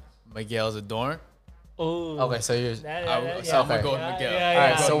to Miguel's Adorn. Ooh. okay, so you're. I'm gonna go with Miguel. All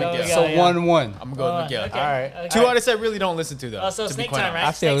right, so Miguel. so 1-1. I'm gonna go with Miguel. Okay. All right. Okay. Two artists I really don't listen to though. So to be snake quite time, right?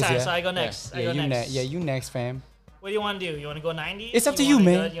 honest. I feel Snake time. ya. So I go next. Yeah, you next, fam. What do you want to do? You want to go 90s? It's up to you, wanna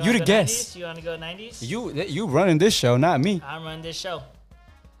man. go- You wanna the go guest. 90s? You want to go 90s? You running this show, not me. I'm running this show. All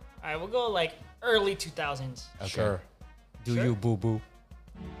right, we'll go like early 2000s. Sure. Do Sure. you, boo boo?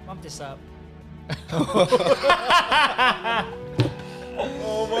 Bump this up.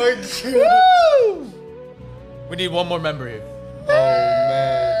 Oh my god. We need one more member here. Oh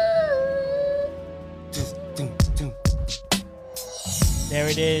man. There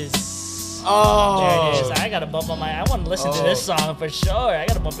it is. Oh. There it is. I gotta bump on my. I want to listen to this song for sure. I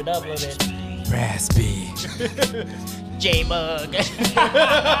gotta bump it up a little bit. Raspy. J Bug.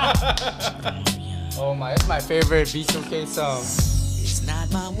 Oh my, it's my favorite B2K song. It's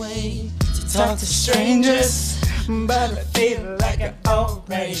not my way to Talk to strangers, but I feel like I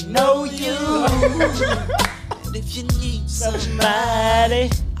already know you. And if you need somebody,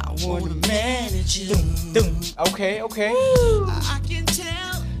 Somebody. I wanna manage you. Okay. I can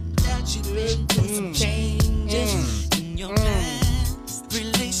tell that you've been through some changes in your past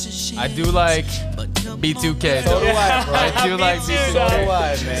relationship. I do like B2K. So do I, bro. I do like Me too, B2K. So do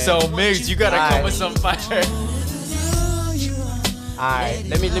I, man. So Migs, you gotta come with some fire. Alright,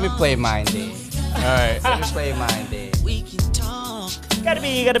 let me play mine then. All right. Let me play mine then. We can talk. Gotta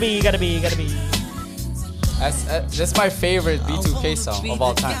be. That's my favorite B2K song of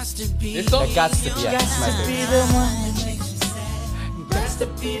all time. This That gots to be, yeah, that's my favorite. That's the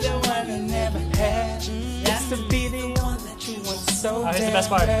here's the best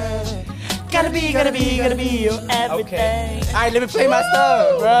part. Gotta be your everything. Okay. Alright, let me play my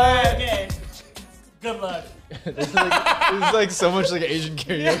stuff, bro. Okay. Good luck. This is like so much like Asian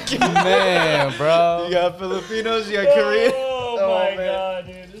karaoke. Man, bro. You got Filipinos, you got Korean. Oh my god,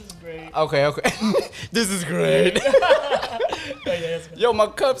 dude, this is great. Okay. This is great. Oh, yeah, that's good. Yo, my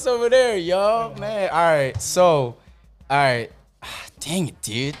cup's over there, yo. Man. Alright, so. Alright. Dang it,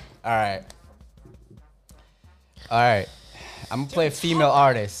 dude. Alright. I'm gonna play a female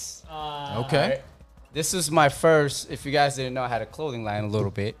artist. Okay. This is my first, if you guys didn't know, I had a clothing line a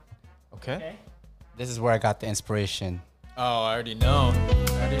little bit. Okay. Okay. This is where I got the inspiration. Oh, I already know.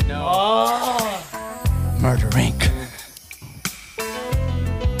 Oh. Murder Inc.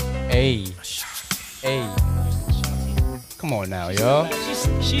 Hey. Hey, come on now, yo.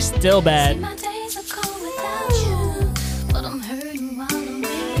 She's still bad. My days are cold without you, but I'm hurting while I'm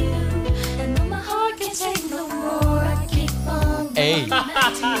with you. And though my heart can take no more, I keep on. Hey,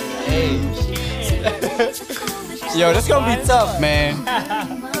 hey. Days are cold without Yo, this gonna be tough, man.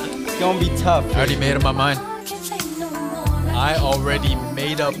 It's gonna be tough. I already made up my mind. heart can take no more. I already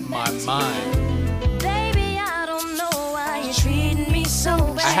made up my mind. Baby, I don't know why you're treating me so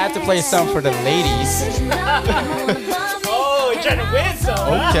bad. I had to play some for the ladies. There's nothing above me. Oh, you're trying to win some.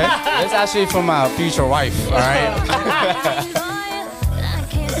 huh? Okay. That's actually for my future wife, all right? I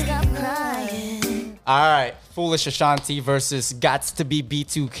can't stop crying. All right. Foolish Ashanti versus Gots to be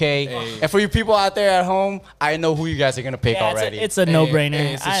B2K. And for you people out there at home, I know who you guys are going to pick Yeah, already. it's a no-brainer.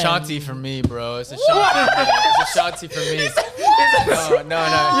 Hey, it's I am- Ashanti for me, bro. It's Ashanti. It's Ashanti for me.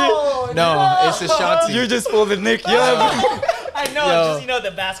 No, it's Ashanti. You're just fooling Nick. I know, Yo. just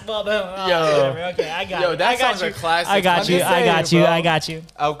the basketball. Oh, Yo. whatever. Okay, I got Yo, it. that I got song's a you. classic. I got I'm you. just I got saying, you. bro. I got you.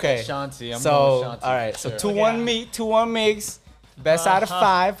 Okay. Ashanti. I'm So, going Ashanti. all right. So Sure. 2-1 me, 2-1 Migs. Best out of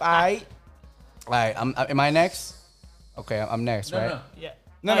 5. All right. All right. Am I next? Okay, I'm next, right? No. Yeah.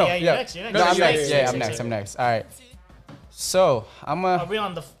 No, Oh, no, yeah, you're next. You're next. No, I'm you're next. next. Yeah, I'm next. I'm next. All right. So I'm Are a. we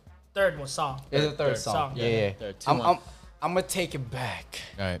on the third one song? It's the third Third song. song. Yeah, yeah. Third, I'm 2-1. gonna take it back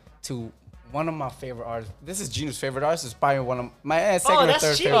All right. to one of my favorite artists. This is Gino's favorite artist. It's probably one of my second Oh, or that's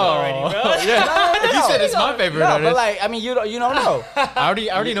third cheating favorite. already, bro. If you said it's my favorite No, artist, but like, I mean, you don't know. I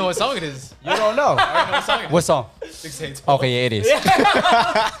already know what song it is. You don't know. What song it is? What song? 6-8-12. Okay, yeah, it is.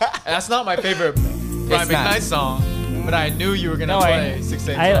 That's not my favorite Brian not. McKnight song, but I knew you were gonna No, play I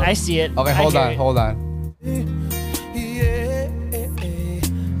 6-8-12. I see it. Okay, I hold hear on, it. hold on. Yeah,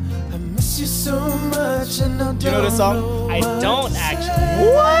 I miss you so much, and I Do you know this song? I don't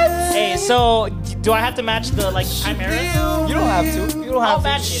actually. What? Hey, so do I have to match the time era? You don't have to. You don't I'll have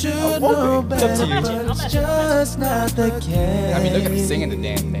match to. it. It's up to you. I'll match it. just not the case. I mean, look at me singing the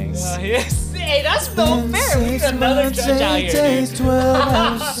damn things. Yes. Hey, that's no fair. We need another judge out here. Dude. 12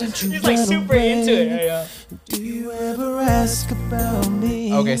 hours since you He's like went super away. into it. Yeah. Do you ever ask about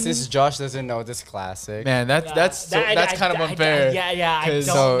me? Okay, since Josh doesn't know this classic. Man, that's kind of unfair. Yeah, I 'Cause-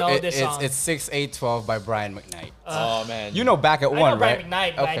 don't So know this song. it's 6-8-12 by Brian McKnight. Oh man, You know back at I one, know right?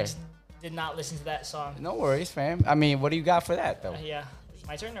 Brian McKnight, but I Okay. just did not listen to that song. No worries, fam. I mean, what do you got for that though? Yeah.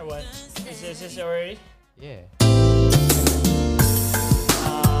 My turn or what? Is this already? Yeah.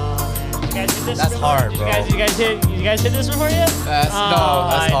 You guys did this That's before? hard, bro. You guys did this before yet? That's Oh,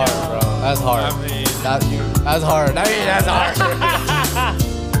 that's I hard, know. bro. That's hard. I mean, That's hard. I mean, that's hard.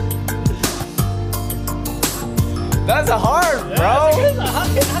 That's a hard, bro.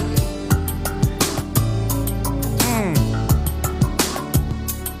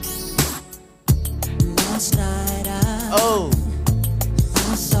 Last night Oh,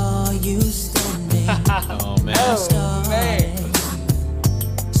 I saw you standing. oh man. man.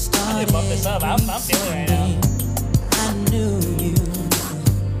 I did bump this up. I'm feeling it right now. I knew you,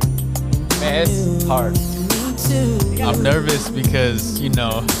 Man, it's hard. me too. I'm nervous because people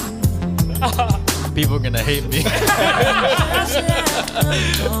are gonna hate me.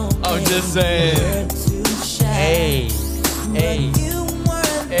 I'm just saying. Hey, hey,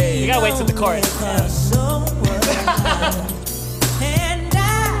 You gotta wait till the chorus. And I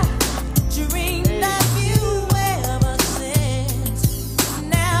dreamed of you ever since.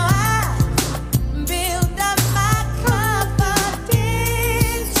 Now I build up my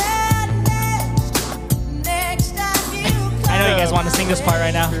confidence, and next time you come, I know you guys want to sing this part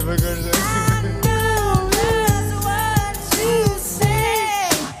right now. I know just what to say.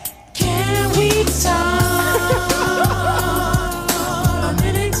 Can we talk for a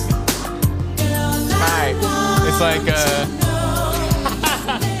minute? Girl, I want It's like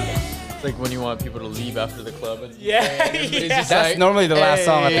it's like when you want people to leave after the club. And Yeah. everybody's yeah. just That's like, normally the last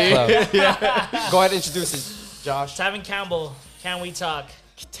song at the hey. club. Go ahead and introduce it, Josh. Tevin Campbell, Can We Talk?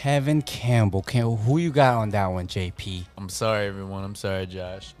 Tevin Campbell. Who you got on that one, JP? I'm sorry, everyone. I'm sorry,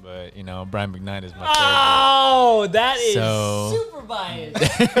 Josh. But Brian McKnight is my Oh, that is So- super biased.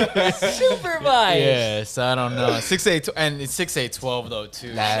 Super biased. Yeah, so I don't know. 6-8 and it's 6-8-12 though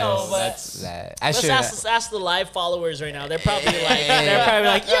too. know, but- That's I Let's should. ask the live followers right now. They're probably like,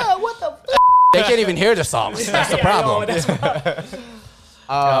 yeah, what the f-? They can't even hear the songs. That's the Yeah, problem. no,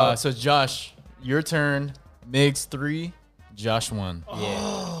 that's- so Josh, your turn. Migs 3, Josh 1.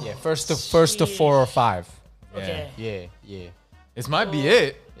 Yeah. First to 4 or 5. Okay. Yeah. This might be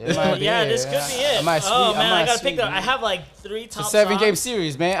it. It might be Yeah, it. this could be it. I might Oh sweep- man, I might gotta sweep pick them. them. I have like 3 top It's a 7-game songs.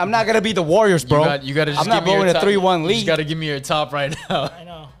 series, man. I'm not gonna be the Warriors, bro. You gotta just I'm not give me your blowing a top. 3-1 You lead. just gotta give me your top right now. I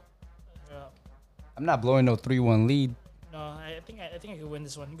know. I'm not blowing no 3-1 lead. No, I think I could win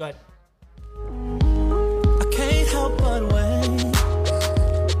this one. Go ahead. can't help but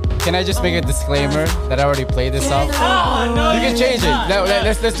wait. Can I just make a disclaimer that I already played this song? Oh, no, You can change it. No,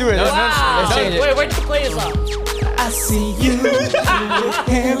 let's do it. Let's change it. Wait, where did you play this song? I see you with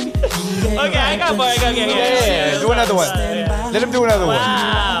him. Okay, I got more. Yeah, do another one. Let him do another one.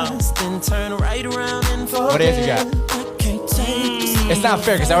 Wow. Then turn right around and forget. What else you got? I can't take It's not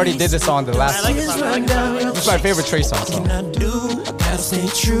fair because I already did this song the last I like one. the song. I like the song. It's my favorite Trey song. So. I do, I gotta stay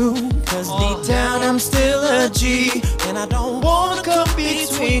true. Cause deep down I'm still a G. And I don't wanna come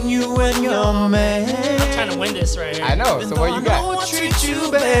between you and your man. I'm trying to win this right here. I know. So what you I got? will treat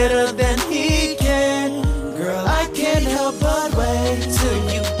you better than he can. Girl, I can't help but wait till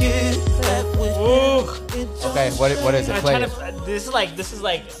you get that with Ooh. Okay, what is it? I'm Play trying it. to. This is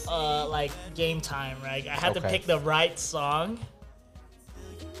like game time, right? I had to Okay. pick the right song.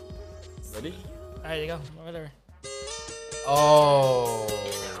 Ready? All right, you go. Whatever. Oh.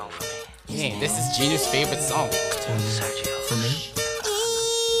 Dang, this is Gina's favorite song. For me.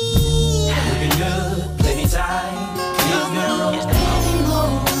 looking good, plenty time. Is there any more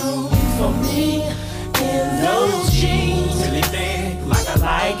room for me in those jeans? Really thick, like I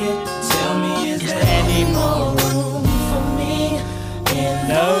like it. Tell me, is there Any more room for me in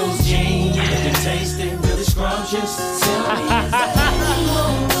those jeans? anything tasting really scrumptious? Tell me, is there Any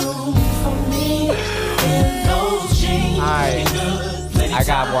more room for me in those jeans? I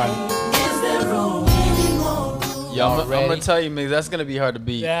got one. Is there room? Any more room? Yo, I'm ready? gonna tell you, Migs, that's gonna be hard to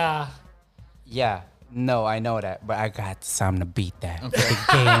beat. Yeah. Yeah. No, I know that, but I got something to beat that. The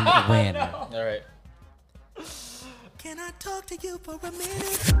game win. All right. can I talk to you for a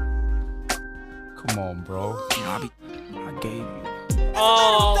minute? Come on, bro. I gave you.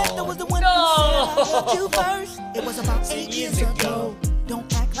 Oh. That was the one who said I loved you first. It was about 8 years ago.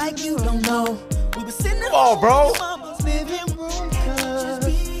 Don't act like you don't know. We were sitting at on, bro. Mama's living room, cause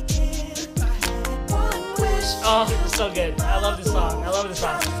we can't. If I had one wish, Oh, it's so good. I love this song. I love this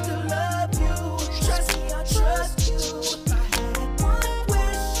song. just to love you. Trust me, I trust you. If I had one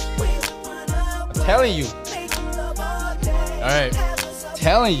wish, we would run up, Telling you. make love all day. All right.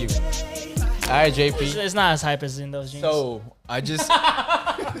 Telling you. All right, JP. It's not as hype as in those jeans. So I just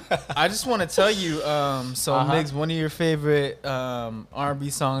want to tell you, Migs, one of your favorite R&B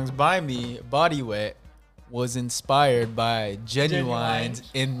songs by me, "Body Wet," was inspired by Genuine's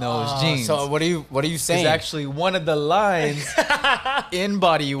 "In Those Jeans." So what are you It's saying? actually one of the lines in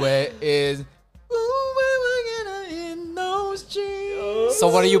 "Body Wet" is "Ooh, we're in those jeans." So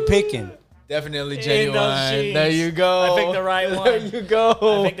what are you picking? Definitely In Genuine. Those Jeans. There you go. I picked the right one. There you go.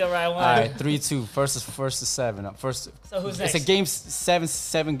 I picked the right one. All right, 3-2. First is 7. First. So who's It's next? a game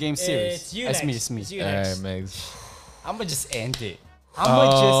 7 game series. It's you That's next. me. It's me. It's you All right, next. Migs. I'm gonna just end it. I'm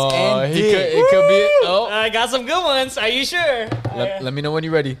gonna just end it could be. Oh, I got some good ones. Are you sure? let me know when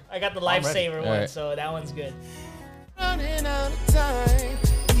you're ready. I got the ready. lifesaver one, Alright. so that one's good. Running out of time,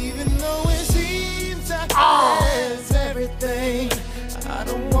 even though it seems like there's everything. I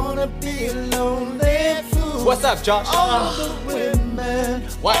don't wanna be a lonely fool. What's up, Josh? All the women,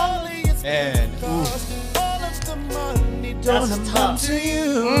 What? all of your And cost, all of the money don't That's amount tough. to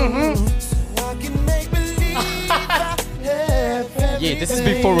you. So I can make believe I have Yeah, this is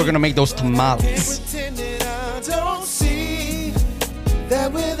before we're gonna make those tamales. pretend that I don't see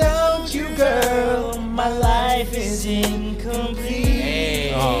that without you, girl, my life is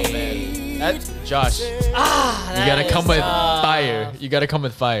incomplete. oh man, that's Josh. You That gotta come is with tough. fire. You gotta come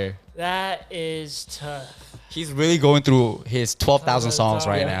with fire. That is tough. He's really going through his 12,000 songs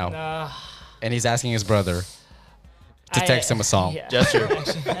right Yeah. now, and he's asking his brother to text him a song. Yeah. Gesture.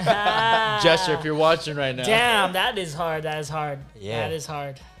 Gesture, if you're watching right now. Damn, that is hard. That is hard. Yeah. That is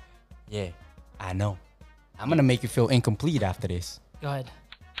hard. Yeah, I know. I'm gonna make you feel incomplete after this. Go ahead.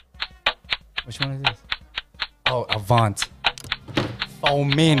 Which one is this? Oh, Avant. 4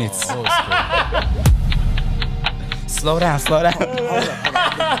 minutes. Oh, it's Slow down.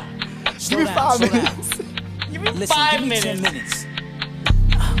 Give me 5 minutes. Give me Listen, 5 give me 10 minutes.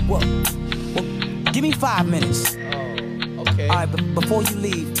 minutes. Well, give me 5 minutes. okay. All right, but before you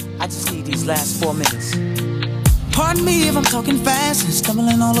leave, I just need these last 4 minutes. Pardon me if I'm talking fast and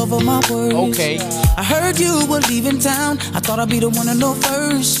stumbling all over my words. Okay. I heard you were leaving town. I thought I'd be the one to know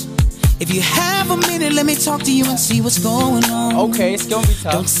first. If you have a minute, let me talk to you and see what's going on. Okay, it's gonna be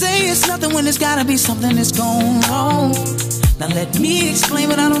Don't tough. say it's nothing when there's gotta be something that's going wrong. Now let me explain,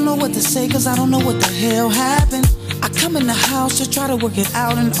 but I don't know what to say, cause I don't know what the hell happened. I come in the house to try to work it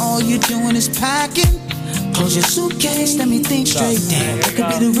out, and all you're doing is packing. Close your suitcase, let me think straight. Damn, what could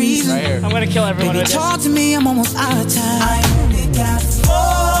be the reason? Right here. I'm gonna kill everyone Baby, with this. talk to me, I'm almost out of time. I only got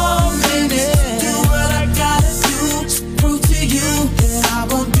 4 minutes. Do what I gotta do to prove to you that I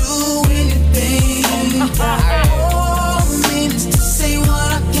won't do anything. I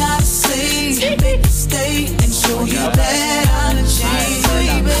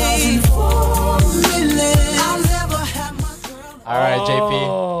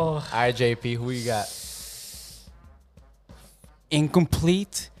right, JP, who you got?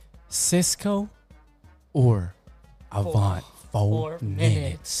 Incomplete, Cisco, or Avant? 4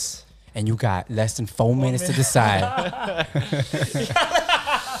 minutes. And you got less than 4 minutes to decide.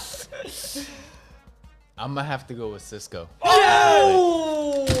 I'm gonna have to go with Cisco. I'm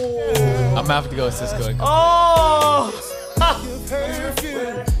gonna have to go with Cisco.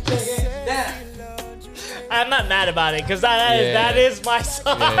 I'm not mad about it because that is my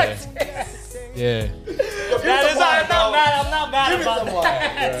song. Yeah. That is I'm not mad about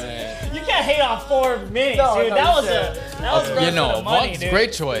that. You can't hate on 4 minutes, dude. That was a You know, money, Vaughn's dude.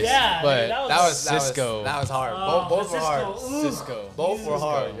 great choice. Yeah, but dude, That was Cisco. That was hard. Oh, Both were hard. Cisco. Cisco. Both were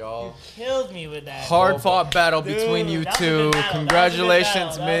hard, y'all. Killed me with that. Hard fought battle Dude, between you that was a two. good battle. Congratulations, That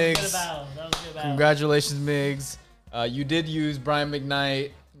was a good Migs. battle. That was a good battle. Congratulations, Migs. You did use Brian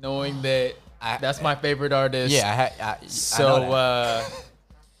McKnight, knowing that that's my favorite artist. Yeah, I So, know that.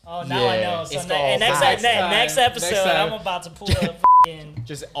 Oh, now I know. So It's next called next episode, Next time. I'm about to pull up f***ing.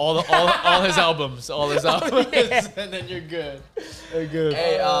 just all his albums, and then you're good. You're good.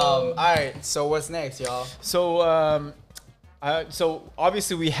 Hey, all right. So what's next, y'all? So, so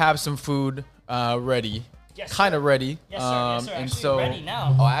obviously we have some food ready, Yes, kind of ready. Yes, sir. Yes, sir. And Actually, so, ready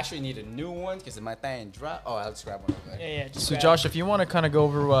now. Oh, I actually need a new one because my thing dropped. Oh, I'll just grab one. Okay. Yeah. Just so grab Josh, if you want to kind of go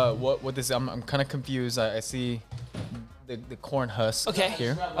over what this, I'm kind of confused. I see the corn husk Okay.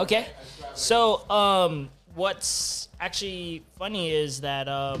 here. Okay. So, what's actually funny is that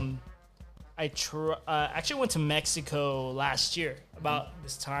I actually went to Mexico last year about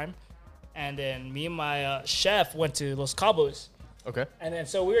this time, and then me and my chef went to Los Cabos, Okay. and then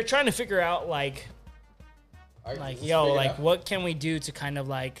so we were trying to figure out like what can we do to kind of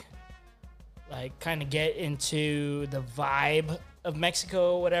like kind of get into the vibe of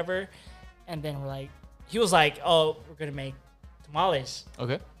Mexico, whatever, and then he was like, oh, we're gonna make tamales.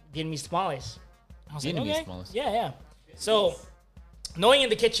 Okay. Vietnamese tamales. I was like, Vietnamese okay. tamales. Yeah. So, knowing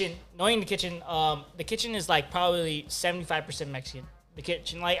the kitchen, the kitchen is like probably 75% Mexican. The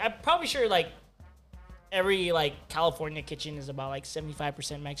kitchen, like I'm probably sure like every like California kitchen is about like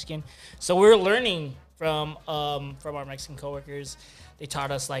 75% Mexican. So we're learning from our Mexican coworkers. They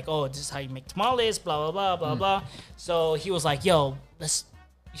taught us like, oh, this is how you make tamales, blah blah blah blah blah. So he was like, yo, let's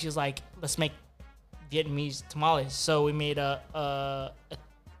make Vietnamese tamales. So we made a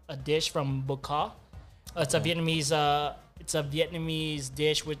dish from bò kho. It's a Vietnamese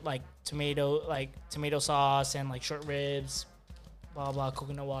dish with like tomato sauce and like short ribs, blah blah,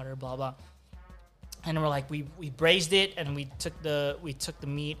 coconut water, blah blah. And we're like we braised it and we took the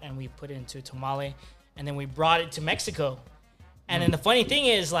meat and we put it into a tamale, and then we brought it to Mexico. And then the funny thing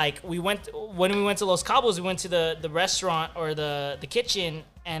is, like, when we went to Los Cabos, we went to the restaurant or the kitchen,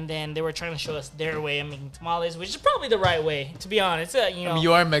 and then they were trying to show us their way of making tamales, which is probably the right way, to be honest. You know,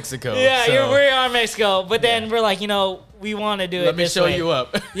 You are in Mexico. yeah, so we are in Mexico, but then we're like, we want to do it. let me this show way. you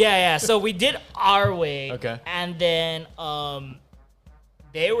up. Yeah. So we did our way. Okay. And then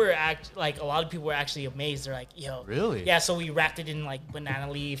they were like a lot of people were actually amazed. They're like, yo. Really? Yeah. So we wrapped it in like banana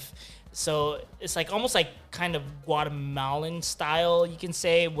leaf. So it's like almost like kind of Guatemalan style, you can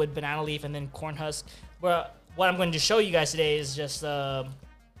say, with banana leaf and then corn husk. But what I'm going to show you guys today is just the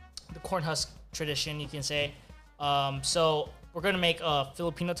corn husk tradition, you can say. So we're going to make a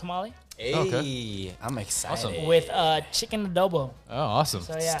Filipino tamale Hey, Okay. I'm excited. Awesome. with chicken adobo. Oh, awesome.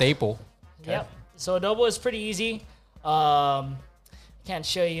 So yeah. Staple. Yep. So adobo is pretty easy. Can't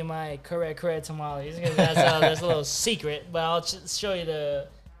show you my correct tamales because that's a little secret, but I'll show you the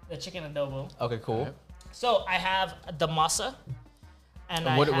chicken adobo. Okay, cool. So I have the masa. And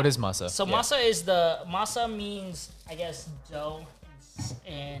What is masa? So masa means, I guess, dough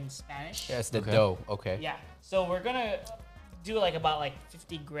in Spanish. Yeah, it's the Okay. dough. Okay. Yeah. So we're gonna do about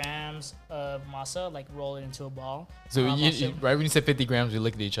 50 grams of masa, like roll it into a ball. So I'll show- right when you said 50 grams, we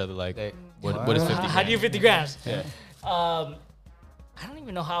looked at each other like, what is 50 grams? How do you 50 grams? Yeah. I don't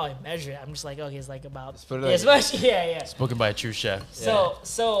even know how I measure it. I'm just like, okay, it's like about put it this like- much. Yeah. Spoken by a true chef.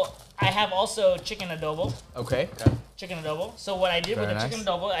 So I have also chicken adobo. Okay. Chicken adobo. So what I did with Very the chicken nice.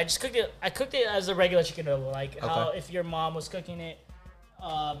 adobo, I just cooked it. I cooked it as a regular chicken adobo, like how Okay. if your mom was cooking it.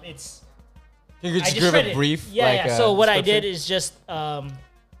 It's You could I just just give shred a it. brief. Yeah. So what I did description? is just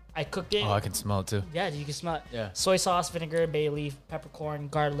I cooked it. Oh, I can smell it too. Yeah, you can smell it. Yeah. Soy sauce, vinegar, bay leaf, peppercorn,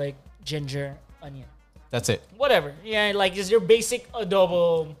 garlic, ginger, onion. That's it. Whatever. Yeah, like just your basic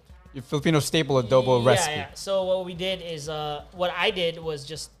adobo. Your Filipino staple adobo recipe. Yeah. So what we did is, what I did was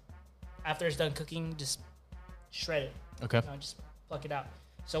just after it's done cooking, just shred it. Okay. Just pluck it out.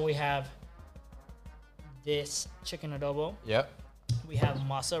 So we have this chicken adobo. Yep. We have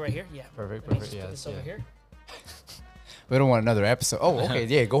masa right here. Yeah. Perfect, Let me perfect, just put yes, this over yeah. here. We don't want another episode. Oh, okay.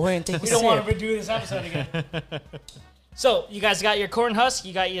 Yeah, go ahead and take We a don't want sip. to do this episode again. So you guys got your corn husk.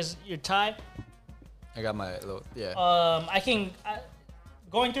 You got your tie. I got my little, yeah.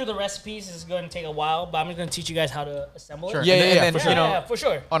 Going through the recipes is going to take a while, but I'm just going to teach you guys how to assemble Sure. it. Yeah, And then- yeah, and then, for you know, Yeah, for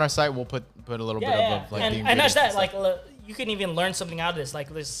sure. on our site we'll put a little Yeah, bit yeah. of like the and ingredients that's that. and stuff. Like, you can even learn something out of this.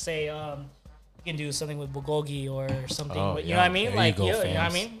 Like, let's say you can do something with bulgogi or something. Oh, with, you yeah. know what I mean? There Like, you go, you know what I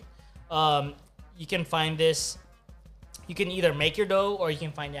fams. mean? You can find this. You can either make your dough or you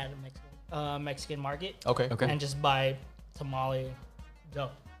can find it at a Mexican market. Okay. Okay. And just buy tamale dough.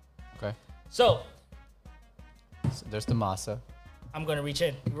 Okay. So So there's the masa. I'm gonna reach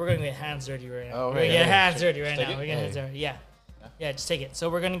in. We're gonna get hands dirty right now. Oh, we're right, gonna get yeah. hands dirty right Take now. it? We're gonna hands Hey. dirty. Yeah. Yeah, just take it. So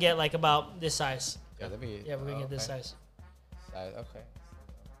we're gonna get like about this size. Yeah, let me. Yeah, we're gonna get this size. Okay.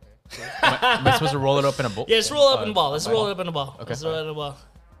 Am I supposed to roll it up in a bowl? Yeah, let's roll it up in a ball. Let's okay. roll it up in a ball. Okay. Let's roll it in a ball.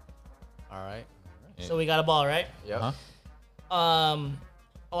 All right. So we got a ball, right? Yep. Huh?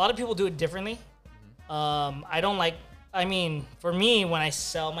 A lot of people do it differently. I don't like. I mean, for me, when I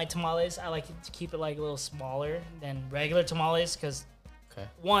sell my tamales, I like to keep it like a little smaller than regular tamales because Okay.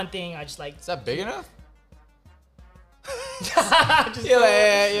 one thing I just like. Is that big enough? just,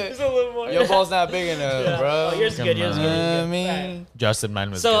 Yeah. just a little more. Your ball's not big enough, Yeah. bro. Oh, yours is good. Yours is good. yours is I good. mean, Right. Justin,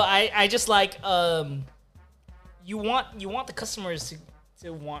 mine was So good. I just like you want the customers to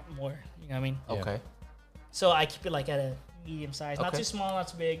want more. You know what I mean? okay. So I keep it like at a medium size, not Okay. too small, not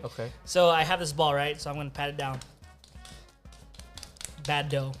too big. Okay. So I have this ball, right? So I'm gonna pat it down. Bad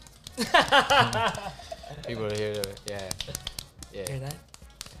dough. People are here. Yeah. Hear Yeah. that?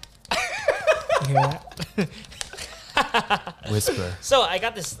 You hear that? Whisper. So I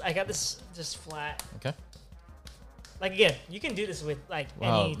got this just flat. Okay. Like again, you can do this with like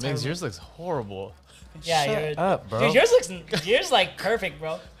Wow, any type Migs, of- yours looks horrible. Yeah, Shut yours, up, bro. Dude, yours like perfect,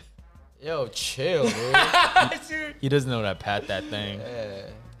 bro. Yo, chill, dude. Dude. He doesn't know how to pat that thing. Yeah.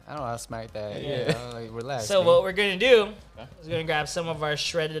 I don't know how to smack that. Yeah. Yeah. Like, relax. So man. what we're gonna do is we're gonna grab some of our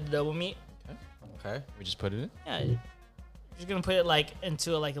shredded double meat. Okay. We just put it in. Yeah, you're just gonna put it like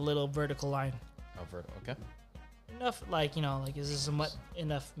into like a little vertical line. Over. Okay. Enough, like is this enough meat? You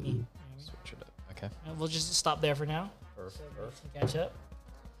know what I mean? Switch it up. Okay. And we'll just stop there for now. Perfect. So catch up.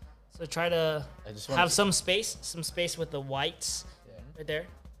 So try to I just have some space with the whites Yeah. right there.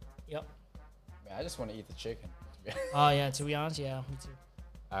 Yep. Man, I just want to eat the chicken. Oh yeah. To be honest, yeah, me too.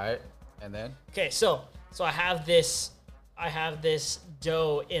 All right. And then. Okay, so I have this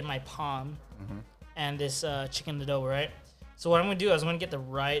dough in my palm, and this chicken in the dough, right? So what I'm gonna do is I'm gonna get the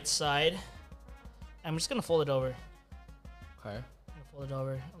right side. I'm just gonna fold it over. Okay. I'm gonna fold it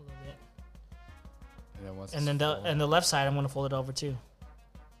over a little bit, And then once. and then it's full- the left side I'm gonna fold it over too.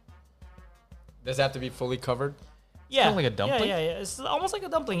 Does it have to be fully covered? Yeah, kinda like a dumpling? Yeah. It's almost like a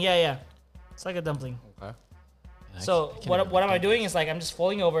dumpling. Yeah. It's like a dumpling. Okay. So what am I doing is like I'm just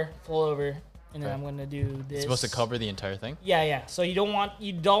fold over, and then Okay. I'm gonna do this. It's supposed to cover the entire thing. Yeah. So you don't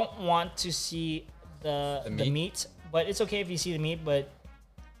want to see the meat? meat, but it's okay if you see the meat, but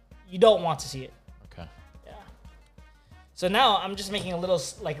you don't want to see it. Okay. Yeah. So now I'm just making a little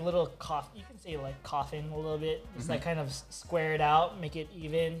coffin. You can say like coffin a little bit, just like kind of square it out, make it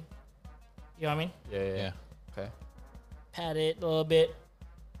even. You know what I mean? Yeah. Yeah. Okay. Pat it a little bit,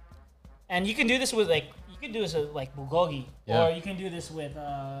 and you can do this with like bulgogi, Yeah. or you can do this with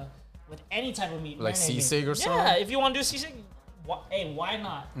any type of meat. Like marinated meat. sisig or Yeah, something? if you want to do sisig, hey, why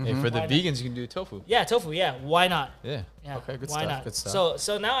not? Hey, for the Why not? vegans, you can do tofu. Yeah, tofu. Yeah, why not? Yeah. Yeah. Okay, good why stuff, Not? good stuff.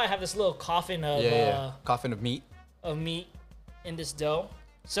 So now I have this little coffin of Yeah. Coffin of meat. of meat in this dough.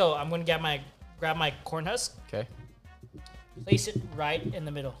 So I'm gonna grab my corn husk, Okay. place it right in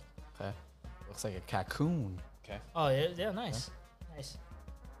the middle. Okay. Looks like a cocoon. Okay. Oh yeah, nice.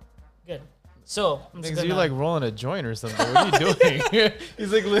 Good. So I'm just Migs, gonna, you like rolling a joint or something. What are you doing?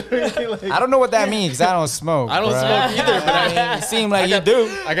 He's like literally like. I don't know what that means 'cause I don't smoke. I don't bruh. smoke either, but I You seem like you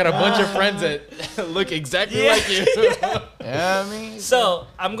do. I got a bunch of friends that look exactly Yeah. like you. Yeah, I mean. So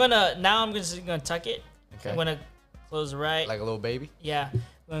I'm just gonna tuck it. Okay. I'm gonna close the right. Like a little baby. Yeah, I'm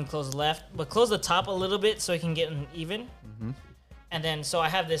gonna close the left, but close the top a little bit so it can get an even. Mm-hmm. And then, so I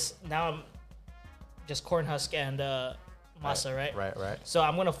have this, now I'm just corn husk and masa, right? Right. So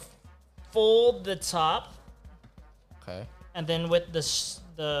I'm gonna fold the top, Okay. and then with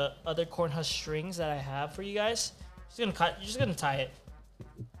the other corn husk strings that I have for you guys, you're just gonna tie it.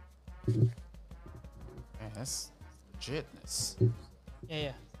 Man, that's legitness.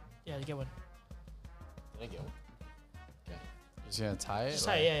 Yeah, you get one. Did I get one? Okay. You're just gonna tie it? Just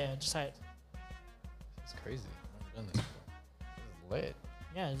tie it, yeah, just tie it. That's crazy. I've never done this before. This is lit.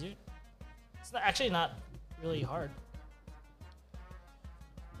 Yeah, dude. It's actually not really hard.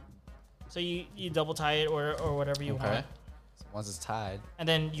 So you double tie it or whatever you Okay. want. Once it's tied. and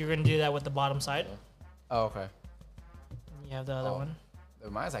then you're gonna do that with the bottom side. Oh, okay. You have the other Oh. one.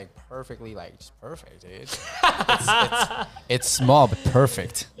 Mine's like perfectly, like just perfect, dude. It's small but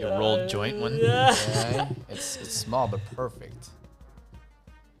perfect. Your rolled joint one. Yeah, it's small but perfect.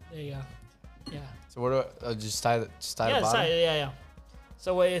 There you go. Yeah. So what do I just tie the Yeah, bottom? side, yeah.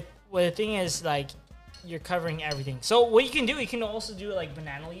 So what the thing is, like, you're covering everything. So what you can do, you can also do like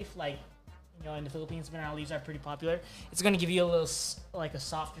banana leaf, like, you know, in the Philippines, banana leaves are pretty popular. It's gonna give you a little like a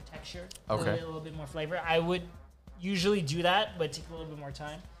softer texture, Okay. a little bit more flavor. I would usually do that, but take a little bit more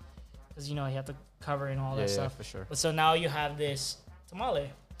time because you know you have to cover and all that Yeah, stuff. for sure. But so now you have this tamale.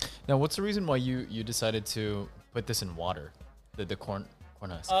 Now, what's the reason why you decided to put this in water? The corn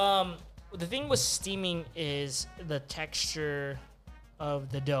husk. The thing with steaming is the texture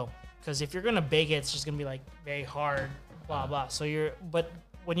of the dough. Because if you're gonna bake it, it's just gonna be like very hard, blah blah. So but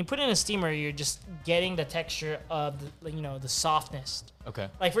when you put it in a steamer, you're just getting the texture of the softness. Okay.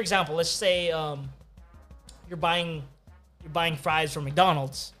 Like for example, let's say you're buying fries from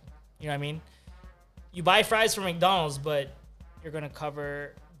McDonald's. You know what I mean? You buy fries from McDonald's, but you're gonna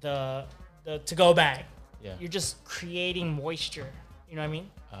cover the to-go bag. Yeah. You're just creating moisture. You know what I mean?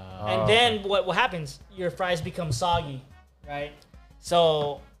 And then what happens? Your fries become soggy, right?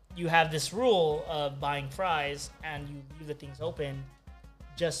 So you have this rule of buying fries and you leave the things open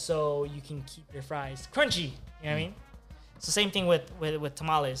just so you can keep your fries crunchy. You know what I mean? It's the same thing with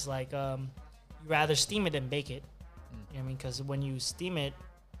tamales. Like you rather steam it than bake it. You know what I mean? Because when you steam it,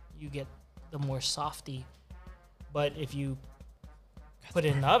 you get the more softy. But if you put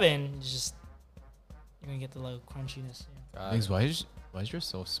it in the oven, it's just you're gonna get the little crunchiness. Yeah. Thanks. Why is yours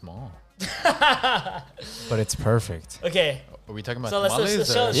so small? But it's perfect. Okay, Are we talking about so let's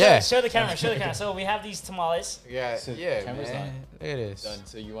tamales? show, or- Yeah. show the camera. Show the camera. So we have these tamales. Yeah, yeah, camera's man. It is. Done.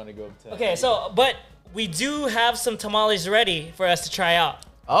 So you want to go up to? Okay, so but we do have some tamales ready for us to try out.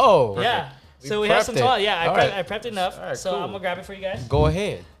 Oh, Yeah. We So we have prepped some it. tamales. Yeah, All right. I prepped enough. All right, so cool. I'm gonna grab it for you guys. Go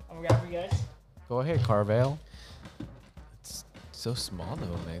ahead. I'm gonna grab it for you guys. Go ahead, Carvel. It's so small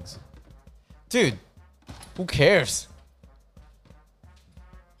though, Migs. Dude, who cares?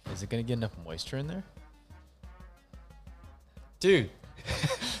 Is it gonna get enough moisture in there? Dude,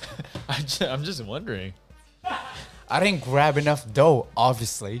 I'm just wondering. I didn't grab enough dough,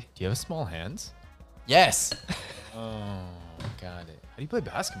 obviously. Do you have small hands? Yes. Oh, got it. How do you play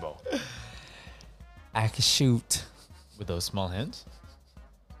basketball I can shoot. with those small hands?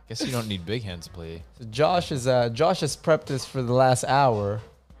 Guess you don't need big hands to play. So Josh has prepped this for the last hour.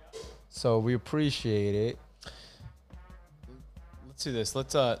 So we appreciate it. Let's do this.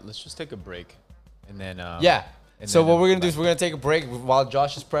 Let's just take a break, and then Yeah. and So then what we'll we're come gonna do is back. we're gonna take a break while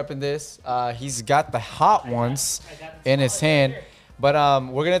Josh is prepping this. He's got the hot ones in his hand, but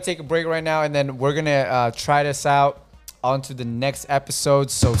we're gonna take a break right now, and then we're gonna try this out onto the next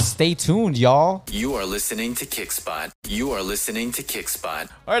episode. So stay tuned, y'all. You are listening to Kickspot. You are listening to Kickspot.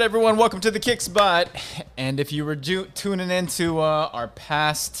 All right, everyone, welcome to the Kick Spot. And if you were tuning into our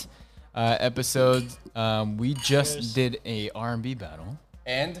past episodes, we just did a R&B battle,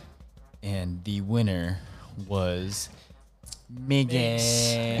 And and the winner was Megan.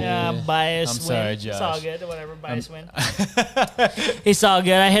 Yeah, bias I'm win. sorry, It's all Josh. good. Whatever, bias win. It's all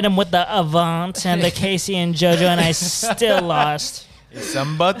good. I hit him with the Avant and the Casey and JoJo, and I still lost.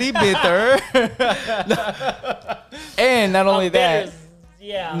 Somebody bitter. and not only that,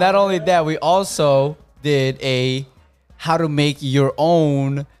 Yeah. not only that, we also did a how to make your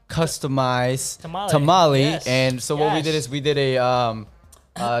own customized tamale. Yes. And so what we did Yes. is we did a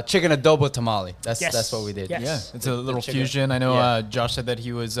chicken adobo tamale. That's Yes. that's what we did. Yes. Yeah, it's a little chicken. fusion. I know Yeah. Josh said that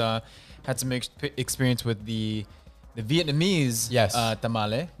he was had some experience with the Vietnamese Yes.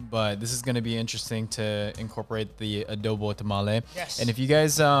 tamale, but this is going to be interesting to incorporate the adobo tamale. Yes. And if you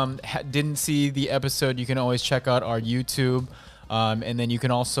guys didn't see the episode, you can always check out our YouTube. And then you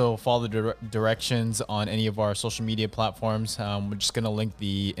can also follow the directions on any of our social media platforms. We're just going to link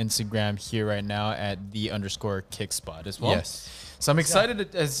the Instagram here right now at _kickspot as well. Yes. So I'm excited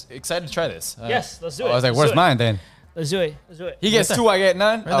to try this. Yes, let's do it. I was like, Let's where's do it. mine then? Let's do it. Let's do it. He gets two, I get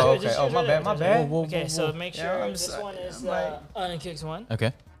none. there. Oh, Just- okay. just- Oh, my just- bad, my just- bad. Okay, so make sure Yeah, I'm this sorry. one is I'm like- Unkicks one.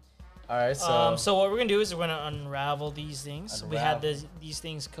 Okay. All right, so So what we're gonna do is we're gonna unravel these things. We had Unravel. these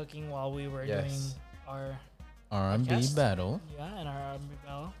things cooking while we were Yes. doing our R&B Podcast? battle. and our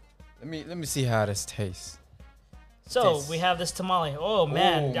battle. let me see how this tastes. So This- we have this tamale. Oh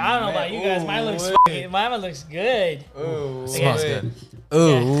man, Ooh, I don't know man. about you guys. Mine Ooh, looks wait. fucking- mine looks good. Ooh, Smells Okay. good.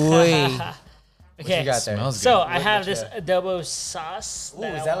 Ooh, wait. Okay, you got there? Smells so good. I have What you this have? adobo sauce. Ooh,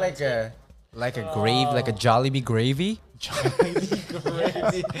 that is I that want like to- a Like a gravy, like a Jollibee gravy.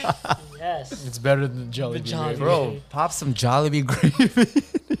 Yes. It's better than Jelly The Bean. Jollibee. Bro, pop some Jollibee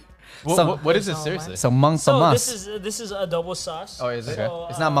gravy. What is it seriously? Some Mang So Tomas. this is adobo sauce. Oh, is it? So,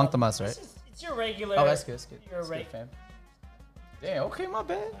 It's not Mang Tomas, right? It's your regular. Oh, that's good. That's good. Your That's good, reg- fam. Damn. Okay, my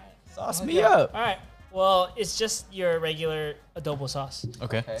bad. Sauce me Yeah. up. All right. Well, it's just your regular adobo sauce.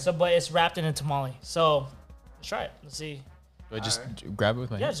 Okay. So, but it's wrapped in a tamale. So, let's try it. Let's see. Do I just grab it with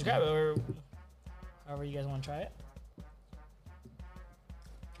my Yeah, hand? just grab it or however you guys want to try it.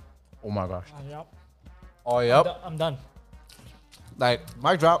 Oh my gosh. Yep. Oh yep. I'm done. Like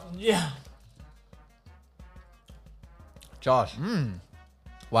mic drop. Yeah. Josh.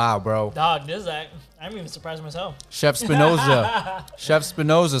 Wow, bro. Dog, this is like, I'm even surprised myself. Chef Spinoza. Chef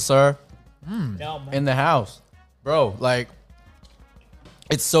Spinoza, sir, No, man. in the house, bro. Like,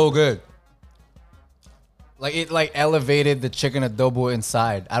 it's so good. Like it like elevated the chicken adobo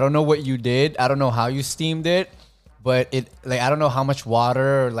inside. I don't know what you did. I don't know how you steamed it, but it like I don't know how much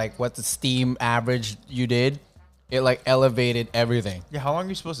water or like what the steam average you did. It like elevated everything. Yeah, how long are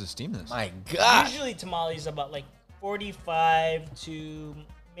you supposed to steam this? My God. Usually tamales about like 45 to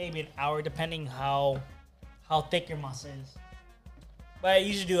maybe an hour, depending how thick your masa is. But I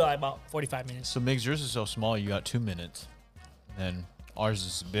usually do like about 45 minutes. So Migs, yours is so small, you got 2 minutes. And ours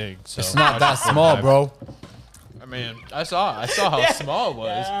is big, so It's not that small, bro. I mean, I saw how small it was.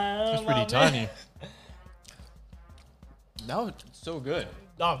 Yeah, It's pretty my tiny. man. That was so good.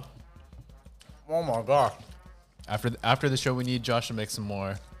 Dog. Oh my God. After the show, we need Josh to make some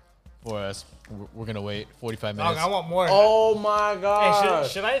more for us. We're gonna wait 45 Dog, minutes. I want more. Oh my Hey, God.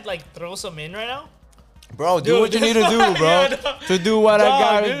 should I like throw some in right now? Bro, do Dude, what you need to do, bro. yeah, dog. To do what I Dog,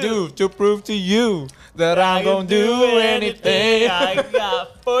 gotta do to prove to you that I'm gonna do anything. I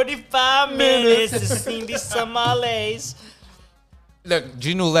got 45 minutes to sing these tamales. Look,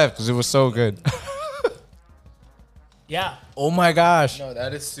 Gino left because it was so good. Yeah. Oh my gosh. No,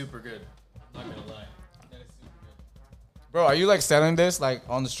 that is super good. I'm not gonna lie. That is super good. Bro, are you like selling this like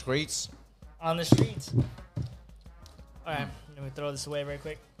on the streets? On the streets. All right. Let me throw this away very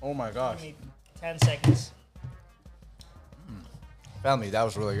quick. Oh my gosh. Give me 10 seconds. Family, that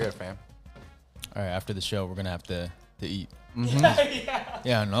was really good, fam. All right, after the show, we're gonna have to eat. Yeah.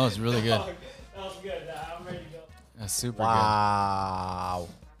 Yeah, no, it's really good. That was good. I'm ready to go. That's super Wow.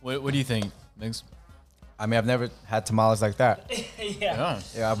 good. What do you think, Migs? I mean, I've never had tamales like that. Yeah. Yeah.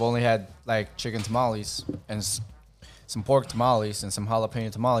 Yeah, I've only had like chicken tamales and some pork tamales and some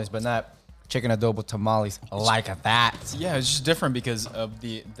jalapeno tamales, but not chicken adobo tamales like that. Yeah, it's just different because of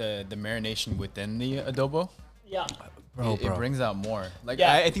the marination within the adobo. Yeah. It brings out more. Like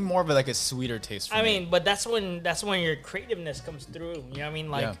Yeah. I think more of like a sweeter taste. For I me. mean, but that's when your creativeness comes through. You know what I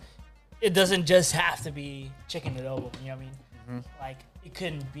mean? Like, Yeah. it doesn't just have to be chicken adobo. You know what I mean? Mm-hmm. Like, it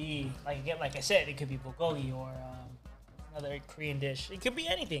couldn't be like I said, it could be bulgogi or another Korean dish. It could be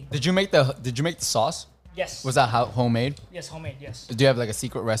anything. Did you make the sauce? Yes. Was that homemade? Yes, homemade. Yes. Do you have like a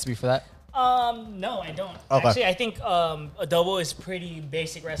secret recipe for that? No, I don't. Okay. Actually, I think adobo is pretty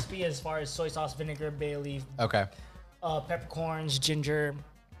basic recipe as far as soy sauce, vinegar, bay leaf, Okay. peppercorns, ginger.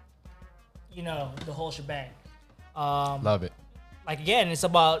 You know, the whole shebang. Love it. Like again, it's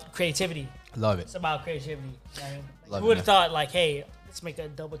about creativity. Love It's it. about creativity. You know what I mean? Like, Love who it, would have man. thought like, hey, let's make a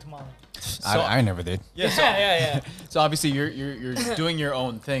double tamale? I never did. Yeah. So obviously you're doing your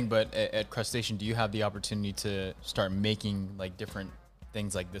own thing, but at Crustacean, do you have the opportunity to start making like different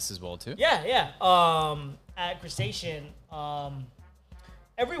things like this as well too? Yeah. At Crustacean,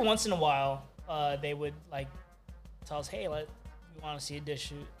 every once in a while, they would like tell us, hey, we want to see a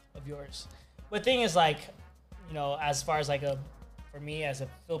dish of yours. But the thing is, like, you know, as far as like for me as a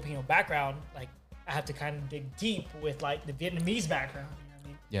Filipino background, like I have to kind of dig deep with like the Vietnamese background. You know what I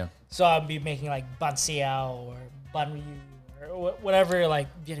mean? Yeah. So I'll be making like banh siao or banh riu or whatever like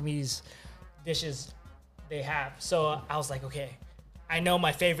Vietnamese dishes they have. So I was like, okay, I know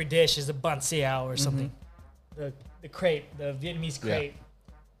my favorite dish is a banh siao or something. The crepe, the Vietnamese crepe.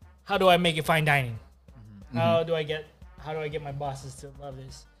 How do I make it fine dining? How do I get my bosses to love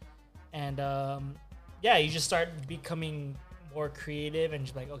this? And yeah, you just start becoming more creative and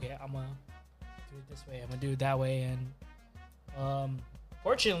just like, okay, I'm gonna do it this way, I'm gonna do it that way, and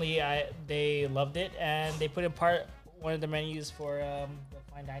fortunately, they loved it and they put in one of the menus for the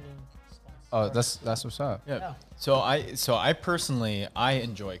fine dining spots. Oh, that's what's up. Yeah. So I personally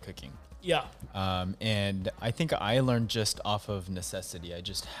enjoy cooking. Yeah. And I think I learned just off of necessity. I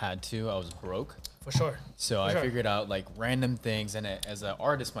just had to. I was broke. For sure. So I figured out like random things, and as an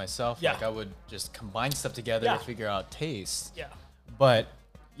artist myself, Yeah. like I would just combine stuff together Yeah. to figure out taste. Yeah. But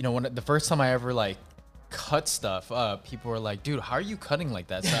you know, the first time I ever like cut stuff up, people were like, "Dude, how are you cutting like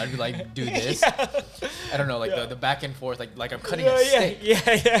that?" So I'd be like, "Do this." I don't know, like the back and forth, like I'm cutting a steak,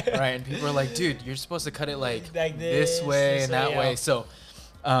 yeah. right? And people are like, "Dude, you're supposed to cut it like Like this way this and that way, way." yeah. So,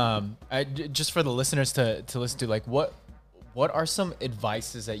 just for the listeners to listen to, like, what are some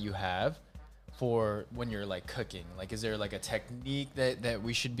advices that you have for when you're like cooking? Like, is there like a technique that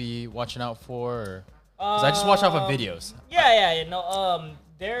we should be watching out for? Or, 'cause I just watch off of videos. Yeah. No,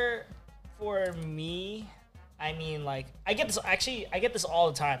 there for me, I mean, like, I get this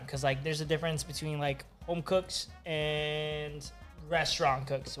all the time because like there's a difference between like home cooks and restaurant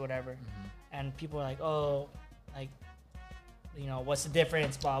cooks, or whatever, and people are like, oh, like, you know, what's the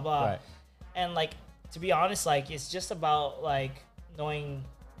difference, blah blah, Right. and like, to be honest, like, it's just about like knowing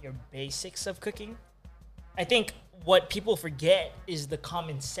your basics of cooking. I think what people forget is the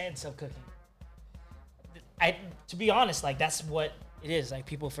common sense of cooking. To be honest, like, that's what it is. Like,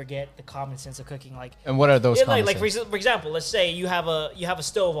 people forget the common sense of cooking. Like, And what are those? yeah, common like sense? for example, let's say you have a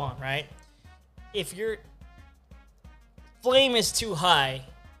stove on, right? If your flame is too high,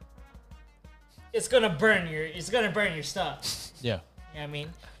 it's gonna burn your stuff. Yeah. You know what I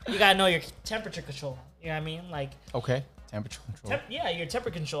mean? You gotta know your temperature control. You know what I mean? Like, Okay, temperature control. your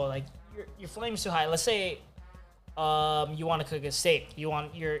temperature control. Like, your flame's too high. Let's say you want to cook a steak. You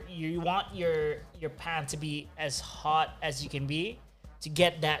want your pan to be as hot as you can be to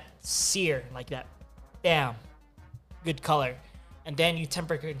get that sear, like that, bam, good color, and then you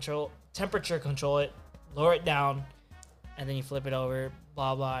temperature control it, lower it down, and then you flip it over,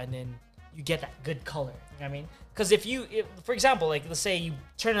 blah blah, and then you get that good color. You know what I mean? Because if for example, like, let's say you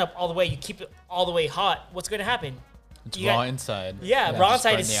turn it up all the way, you keep it all the way hot, what's going to happen? It's You raw got- inside. Yeah, and raw just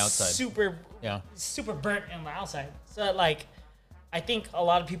inside burn is the outside. super burnt on the outside. So like, I think a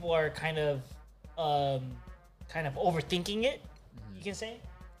lot of people are kind of overthinking it. You can say,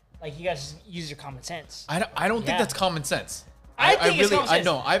 like, you guys just use your common sense. I don't think Yeah. that's common sense. I think it's common sense. I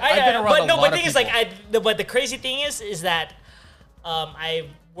know. I've been around but a no, lot but of the thing is, people. like, but the crazy thing is that I've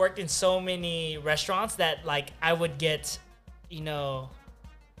worked in so many restaurants that, like, I would get, you know,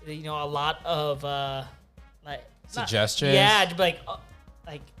 a lot of like Suggestions? Yeah, I'd be like,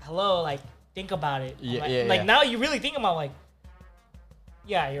 hello, like, think about it. Yeah, like, yeah, like yeah. now you really think about, like,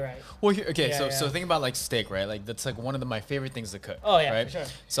 yeah, you're right. Well, okay, Yeah, so yeah. think about like steak, right? Like, that's like one of my favorite things to cook. Oh, yeah, right? for sure.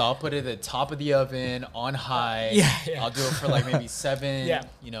 So I'll put it at the top of the oven on high. Yeah. I'll do it for like maybe 7, Yeah.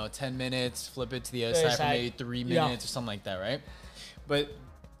 10 minutes. Flip it to the other Other side for side. maybe 3 Yeah. minutes or something like that, right? But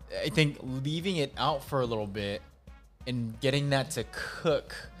I think leaving it out for a little bit and getting that to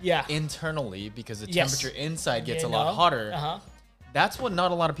cook Yeah. internally, because the Yes. temperature inside gets You a lot know? hotter. Uh-huh. That's what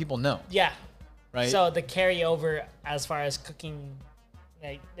not a lot of people know, Yeah. right? So the carryover as far as cooking,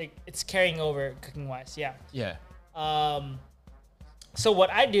 like it's carrying over cooking wise. Yeah. yeah. So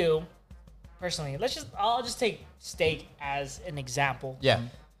what I do personally, I'll just take steak as an example. Yeah.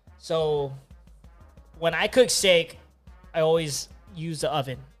 So when I cook steak, I always use the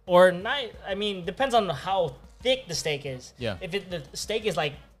oven. Or not, I mean, depends on how thick the steak is. Yeah. If the steak is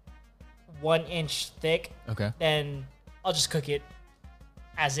like 1 inch thick, Okay. then I'll just cook it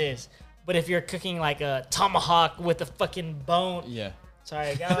as is. But if you're cooking like a tomahawk with a fucking bone, Yeah. sorry,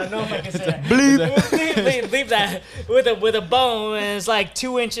 I don't know if I can say that. Bleep that with a bone and it's like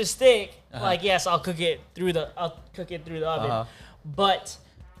 2 inches thick. Like, yes, I'll cook it through the oven. But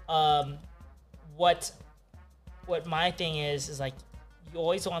what my thing is like, you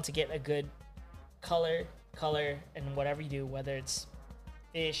always want to get a good color, and whatever you do, whether it's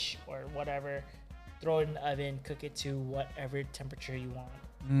fish or whatever, throw it in the oven, cook it to whatever temperature you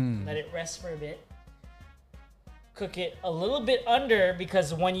want. Let it rest for a bit. Cook it a little bit under,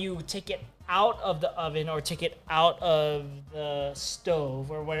 because when you take it out of the oven or take it out of the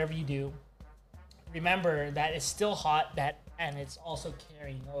stove or whatever you do, remember that it's still hot, and it's also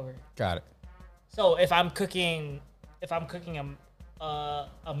carrying over. Got it. So if I'm cooking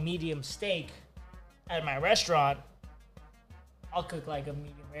a medium steak at my restaurant, I'll cook like a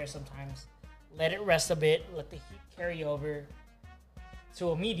medium rare sometimes. Let it rest a bit, let the heat carry over to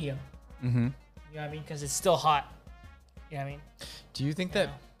a medium. Mm-hmm. You know what I mean? Because it's still hot. You know what I mean? Do you think that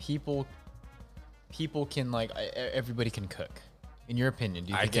people can, like, everybody can cook? In your opinion,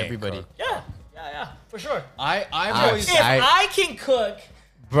 do you I think can't everybody? cook. Yeah, for sure. I've I- always If I can cook,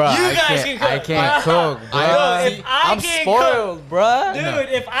 Bruh, You I guys can't, can I cook. can't cook, Yo, bruh. if I I'm can spoiled, bruh. dude,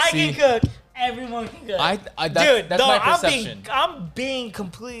 if I See- can cook, everyone can cook. that's no, my perception. I'm being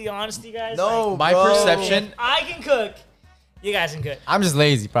completely honest with you guys. No, Like, My bro. perception. if I can cook, you guys can cook. I'm just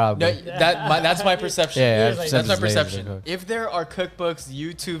lazy, probably. No, that's my perception. Yeah, Like, That's my just lazy to perception. cook. If there are cookbooks,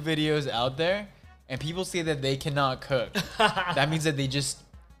 YouTube videos out there, and people say that they cannot cook, that means that they just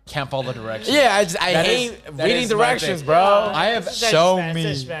can't follow directions. Yeah, I That hate is- that reading is my directions, thing. bro. I have It's just show bad, me.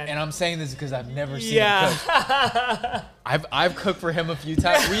 it's just bad. And I'm saying this because I've never seen him Yeah. cook. I've cooked for him a few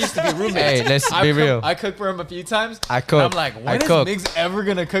times. We used to be roommates. Hey, let's be real. I cooked for him a few times. I and cook. I'm like, I when is cook. Migs ever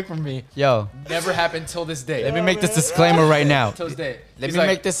gonna cook for me? Yo, Never happened till this day. let me make this disclaimer right now. Till this day. Let He's me like,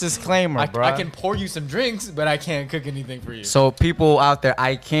 make this disclaimer, bro. I can pour you some drinks, but I can't cook anything for you. So people out there,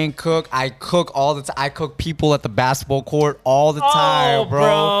 I can't cook. I cook all the time. I cook people at the basketball court all the time, Oh,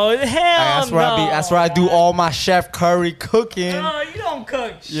 bro. Hell That's where I be. no, That's where I do man. all my Chef Curry cooking. No, you don't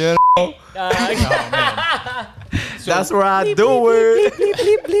cook. You know? So, That's where I do it. Bleep,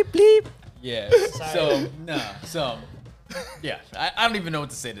 bleep, bleep, bleep. yeah. Sorry. So no. So yeah. I don't even know what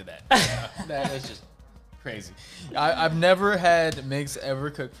to say to that. That is just crazy. I've never had Migs ever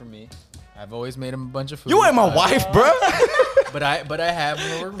cook for me. I've always made him a bunch of food. You ain't my wife, bro. But I have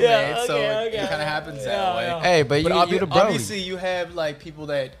a roommate, Yeah, so okay, it kind of happens that Yeah, way. yeah. Hey, but But you the brody. obviously you have like people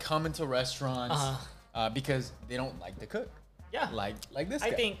that come into restaurants because they don't like to cook. Yeah. Like this I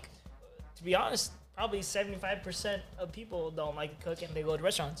guy. think, to be honest, probably 75% of people don't like to cook and they go to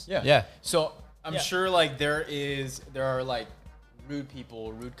restaurants. Yeah. Yeah. So I'm Yeah. sure like there are like rude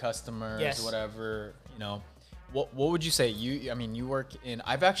people, rude customers, Yes. whatever, you know. What would you say? You work in.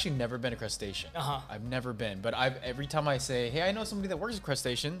 I've actually never been to Crustacean. I've never been, but every time I say, hey, I know somebody that works at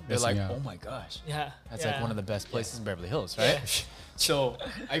Crustacean, they're Missing like, out. oh my gosh, Yeah. that's yeah. like one of the best places in Beverly Hills, right? So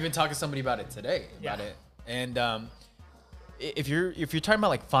I even talked to somebody about it today about Yeah. it, and if you're talking about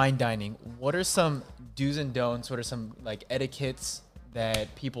like fine dining, what are some do's and don'ts? What are some like etiquettes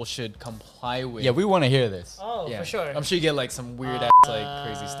that people should comply with? Yeah, we want to hear this. Oh, Yeah. for sure. I'm sure you get like some weird ass like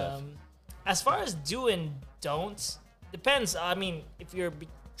crazy stuff. As far as do and don'ts, depends. I mean, if you're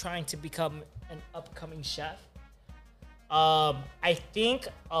trying to become an upcoming chef, I think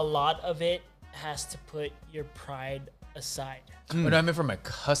a lot of it has to put your pride aside. But I mean from a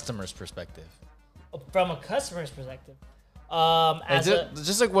customer's perspective. From a customer's perspective,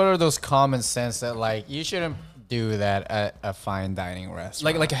 Just like what are those common sense that like you shouldn't do that at a fine dining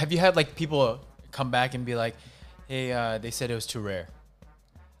restaurant? Like have you had like people come back and be like, hey, they said it was too rare,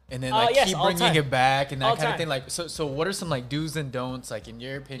 and then like yes, keep all the bringing time. it back and that All the kind of time. thing. Like so what are some like do's and don'ts like in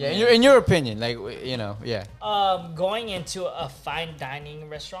your opinion? yeah, in your opinion, like you know, yeah. going into a fine dining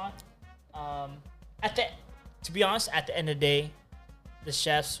restaurant, to be honest, at the end of the day, the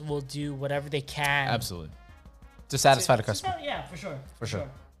chefs will do whatever they can. Absolutely. To satisfy the customer. Yeah, for sure. For sure.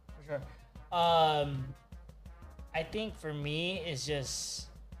 For sure. I think for me, it's just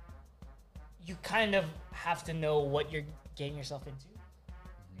you kind of have to know what you're getting yourself into.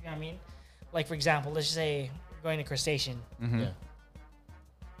 You know what I mean? Like, for example, let's just say you're going to Crustacean. Yeah.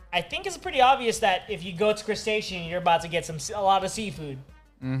 I think it's pretty obvious that if you go to Crustacean, you're about to get a lot of seafood.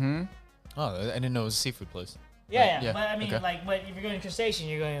 Oh, I didn't know it was a seafood place. Yeah, Right, yeah. yeah, But I mean, okay. but if you're going to Crustacean,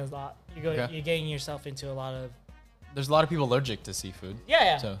 you're going a lot. Okay. You're getting yourself into a lot of. There's a lot of people allergic to seafood. Yeah,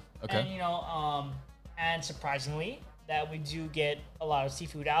 yeah. So okay. And you know, and surprisingly, that we do get a lot of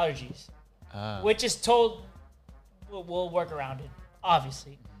seafood allergies, which is told we'll work around it,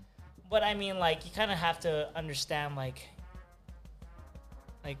 obviously. But I mean, like, you kind of have to understand, like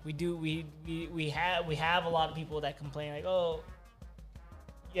we have a lot of people that complain, like, oh,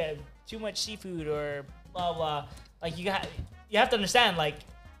 yeah, too much seafood or blah blah. Like you have to understand, like,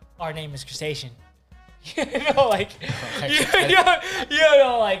 our name is Crustacean. You know, like, you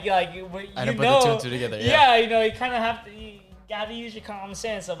know, like you I didn't put know, the two and two together, yeah. Yeah, you know, you kind of have to, you gotta use your common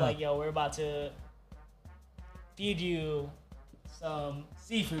sense of like, yo, we're about to feed you some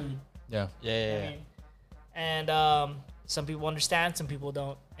seafood. Yeah. I mean, and some people understand, some people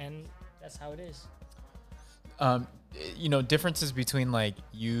don't, and that's how it is. You know, differences between like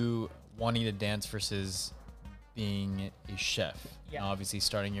you wanting to dance versus being a chef. Yeah. And obviously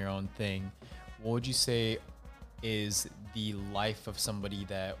starting your own thing. What would you say is the life of somebody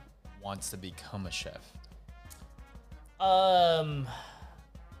that wants to become a chef?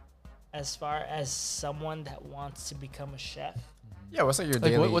 As far as someone that wants to become a chef, Yeah, what's like your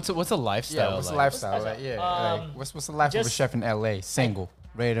Like daily? what's a lifestyle? yeah, what's the like? lifestyle? What's the Like, yeah, lifestyle? like, what's the life of a just- chef in LA? Single,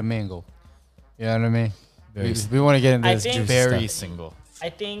 ready to mingle. You know what I mean? Very We want to get into I this think juicy Very stuff. single. I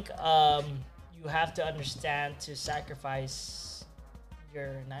think you have to understand to sacrifice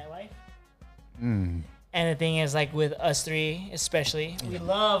your nightlife. Mm. And the thing is, like with us three, especially, we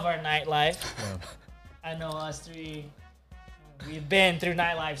love our nightlife. I know us three, we've been through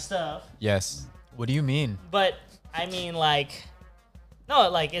nightlife stuff. Yes. What do you mean? But I mean, like, no,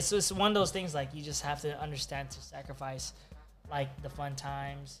 like it's just one of those things. Like you just have to understand to sacrifice, like the fun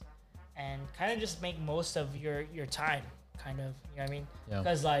times, and kind of just make most of your time. Kind of, you know what I mean? Yeah.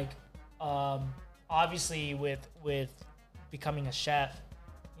 Because like, obviously with becoming a chef,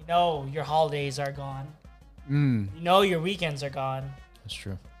 You know your holidays are gone. Mm. You know your weekends are gone. That's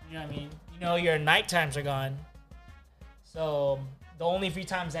true. You know what I mean? You know your night times are gone. So the only free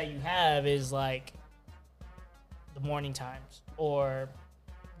times that you have is like the morning times or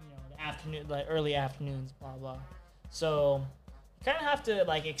the afternoon, like early afternoons, blah blah. So you kind of have to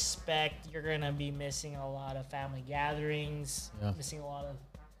like expect you're gonna be missing a lot of family gatherings, Yeah. missing a lot of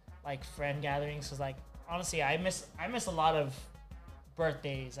like friend gatherings. Cause like honestly, I miss a lot of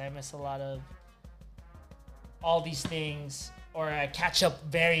birthdays. I miss a lot of all these things, or I catch up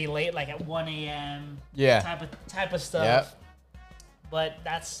very late, like at 1 a.m. Yeah. type of stuff. Yep. But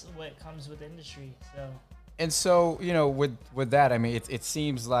that's what comes with industry. So And so, with that, I mean, it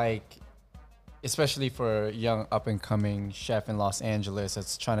seems like, especially for a young up and coming chef in Los Angeles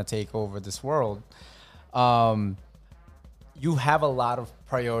that's trying to take over this world, you have a lot of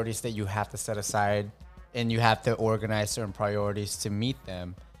priorities that you have to set aside, and you have to organize certain priorities to meet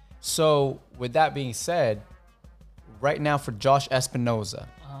them. So, with that being said, right now for Josh Espinoza,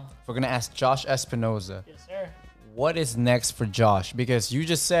 if we're gonna ask Josh Espinoza, yes, sir. what is next for Josh? Because you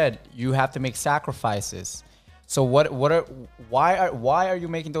just said you have to make sacrifices. So why are you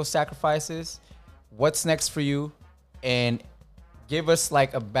making those sacrifices? What's next for you? And give us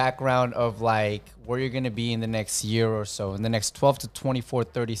like a background of like where you're going to be in the next year or so, in the next 12 to 24,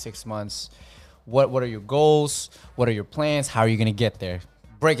 36 months. What are your goals? What are your plans? How are you going to get there?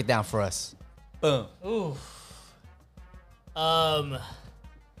 Break it down for us. Boom. Ooh.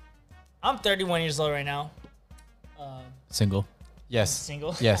 I'm 31 years old right now. Single. Yes.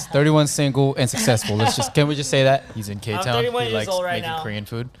 Single. Yes. 31 single and successful. Can we just say that? He's in I'm K-Town. 31 He years likes old right making now. Korean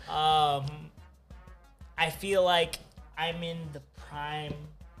food. I feel like I'm in the prime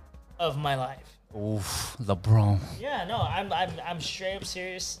of my life. Oof, LeBron. Yeah, no, I'm straight up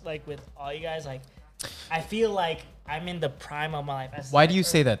serious. Like with all you guys, like I feel like I'm in the prime of my life. Why do you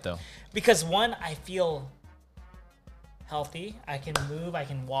say that though? Because one, I feel healthy. I can move. I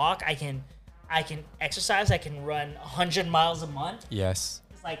can walk. I can exercise. I can run 100 miles a month. Yes.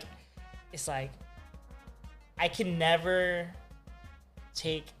 It's like I can never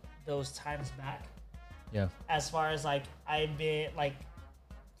take those times back. Yeah. As far as like I've been like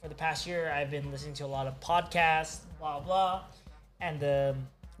for the past year, I've been listening to a lot of podcasts, blah blah, and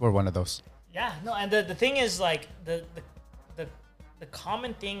We're one of those. yeah, no, and the thing is like the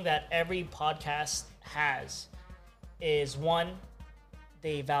common thing that every podcast has is one,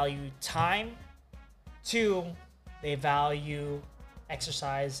 they value time, two, they value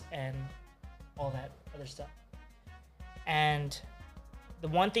exercise and all that other stuff. And the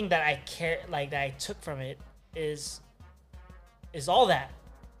one thing that I care, like that I took from it is all that,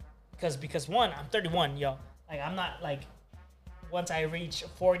 because one, I'm 31, yo, like I'm not like once I reach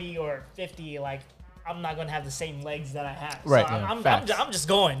 40 or 50, like I'm not gonna have the same legs that I have. Right. So Yeah, I'm facts. just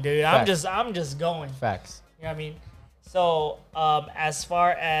going, dude. Facts. I'm just going. Facts. You know what I mean? So, as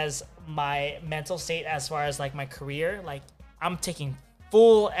far as my mental state, as far as like my career, like I'm taking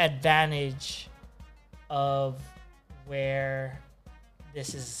full advantage of where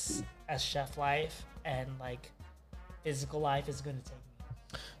this is as chef life and like physical life is going to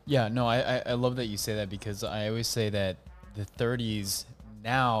take me. Yeah, no, I love that you say that, because I always say that the 30s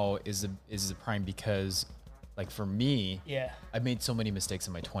now is the prime, because like for me, Yeah. I made so many mistakes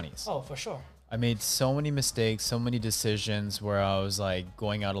in my 20s. Oh, for sure. I made so many mistakes, so many decisions where I was like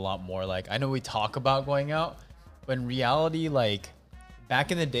going out a lot more. Like I know we talk about going out, but in reality, like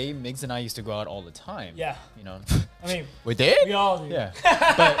back in the day, Migs and I used to go out all the time. Yeah. You know. I mean, We did? we all do.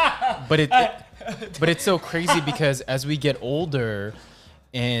 Yeah. But it's so crazy, because as we get older,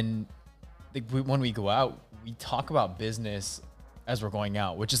 and when we go out, we talk about business as we're going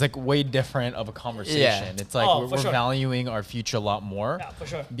out, which is like way different of a conversation. Yeah. It's like Oh, we're for sure. valuing our future a lot more. Yeah, for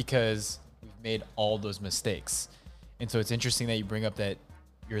sure. Because we've made all those mistakes. And so it's interesting that you bring up that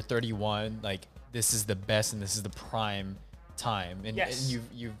you're 31, like this is the best and this is the prime time. And, Yes. and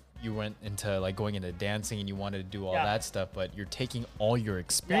you went into like going into dancing and you wanted to do all Yeah. that stuff, but you're taking all your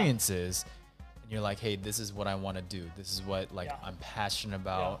experiences and you're like, hey, this is what I want to do. This is what like Yeah. I'm passionate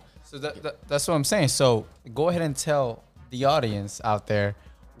about. So that's what I'm saying. So go ahead and tell the audience out there,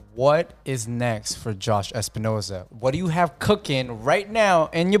 what is next for Josh Espinoza? What do you have cooking right now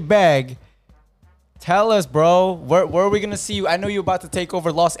in your bag? Tell us, bro. Where are we gonna see you? I know you're about to take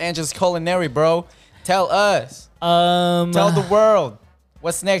over Los Angeles Culinary, bro. Tell us. Tell the world.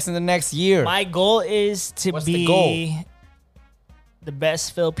 What's next in the next year? My goal is to What's be the goal? the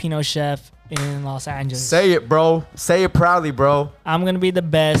best Filipino chef in Los Angeles. Say it, bro. Say it proudly, bro. I'm gonna be the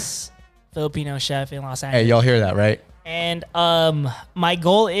best Filipino chef in Los Angeles. Hey, y'all hear that, right? And my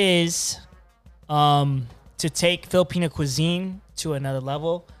goal is to to take Filipino cuisine to another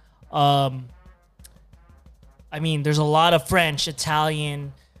level. I mean, there's a lot of French,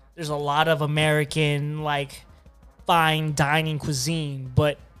 Italian, there's a lot of American, like, fine dining cuisine.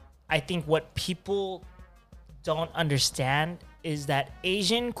 But I think what people don't understand is that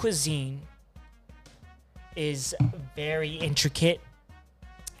Asian cuisine is very intricate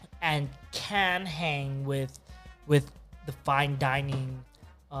and can hang with the fine dining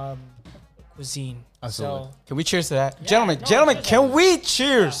cuisine. Absolutely. So, Can we cheers to that? Yeah, Gentlemen, no, gentlemen, cheers. can we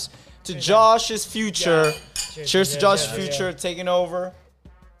cheers to Josh's future? Yeah. Cheers, Cheers, to yeah, Josh's yeah, future taking over.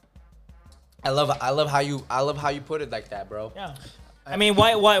 I love how you put it like that, bro. yeah. I mean,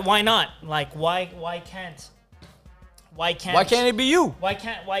 why not? Like, why can't Why can't it be you? Why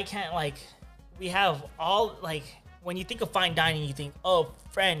can't like we have all, like, when you think of fine dining, you think, oh,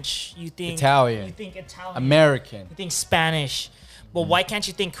 French, you think Italian. you think Italian, American. you think Spanish, but why can't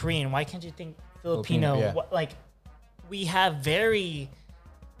you think Korean? Why can't you think Filipino? Yeah. Like, we have very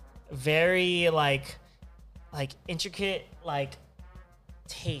like intricate like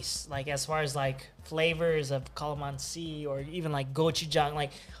tastes, like as far as like flavors of calamansi or even like gochujang.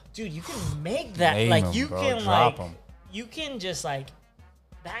 Like, dude, you can make that. Name like 'em, you bro. can Drop like 'em. you can just like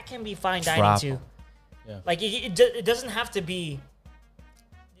that can be fine dining Drop too. 'em. Yeah. Like it doesn't have to be.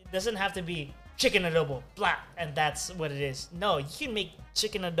 It doesn't have to be chicken adobo, blah, and that's what it is. No, you can make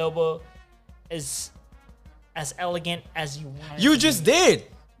chicken adobo as elegant as you want. it You to just be. did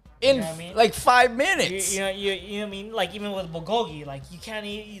in know what I mean? like 5 You minutes. know what I mean? Like, even with bulgogi, like, you can't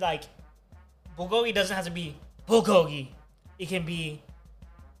eat, like, bulgogi doesn't have to be bulgogi. It can be,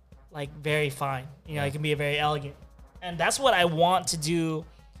 like, very fine. You know, it can be very elegant. And that's what I want to do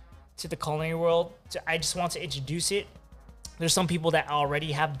to the culinary world. I just want to introduce it. There's some people that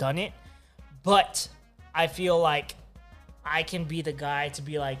already have done it, but I feel like I can be the guy to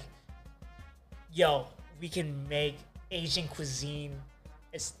be like, yo, we can make Asian cuisine.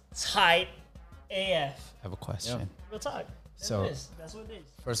 It's tight AF. I have a question. Real talk. That's So- what it is. That's what it is.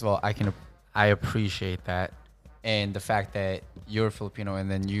 First of all, I appreciate that, and the fact that you're Filipino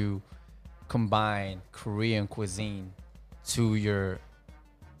and then you combine Korean cuisine to your,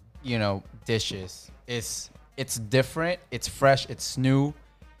 dishes. It's different. It's fresh. It's new.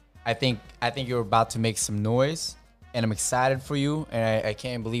 I think you're about to make some noise, and I'm excited for you. And I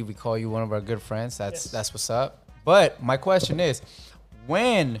can't believe we call you one of our good friends. That's what's up. But my question is,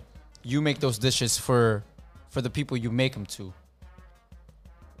 when you make those dishes for the people you make them to,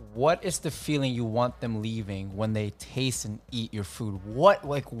 what is the feeling you want them leaving when they taste and eat your food? What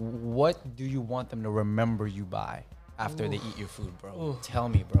do you want them to remember you by after they eat your food, bro? Ooh. Tell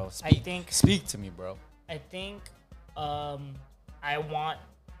me, bro. Speak to me, bro. I think I want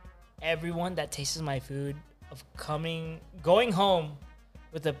everyone that tastes my food of going home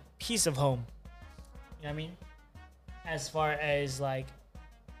with a piece of home. You know what I mean? As far as like,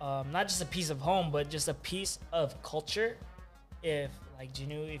 not just a piece of home, but just a piece of culture. If like,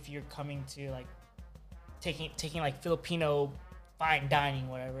 if you're coming to like taking like Filipino fine dining,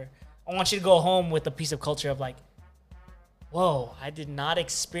 whatever, I want you to go home with a piece of culture of like, whoa, I did not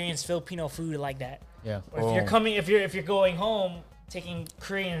experience Filipino food like that. Yeah. Or if you're going home taking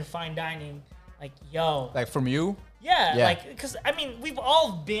Korean fine dining, like, yo, Like from you? yeah, Yeah. like, because I mean, we've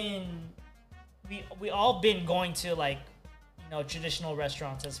all been going to like, traditional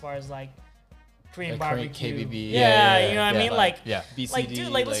restaurants as far as like Korean Like Korean barbecue. KBB. Yeah, you know what I mean? Like, yeah. like, BCD, dude,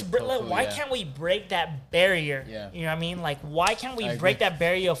 like, tofu, why yeah. can't we break that barrier? Yeah. You know what I mean? Like, why can't we I break agree. that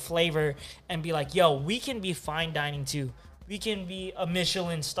barrier of flavor and be like, yo, we can be fine dining too. We can be a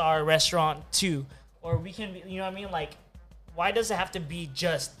Michelin star restaurant too. Or we can be, you know what I mean? Like, why does it have to be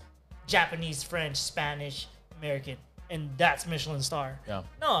just Japanese, French, Spanish, American? And that's Michelin star. Yeah.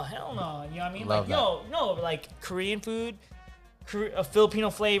 No, hell no. You know what I mean? Love like, no, like Korean food, Filipino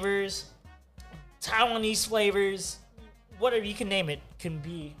flavors, Taiwanese flavors, whatever you can name it, can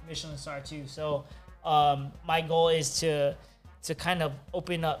be Michelin star too. So, my goal is to kind of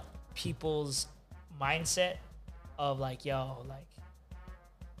open up people's mindset of like, yo, like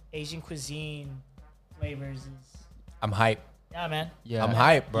Asian cuisine flavors is, I'm hyped. yeah, man. Yeah, I'm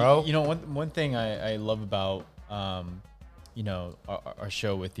hyped, bro. You know, one thing I love about our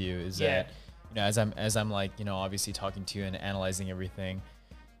show with you is Yeah. that as I'm like, obviously talking to you and analyzing everything,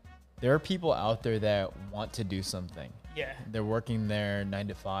 there are people out there that want to do something. Yeah. They're working their 9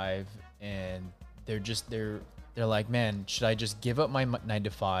 to 5 and they're like, man, should I just give up my 9 to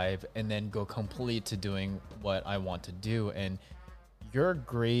 5 and then go complete to doing what I want to do? And you're a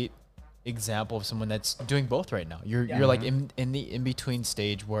great example of someone that's doing both right now. You're like in the in-between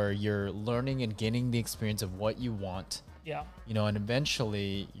stage where you're learning and gaining the experience of what you want Yeah. You know, and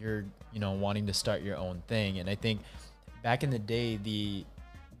eventually you're, you know, wanting to start your own thing. And I think back in the day, the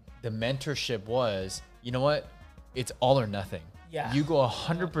mentorship was, you know what, it's all or nothing. Yeah. You go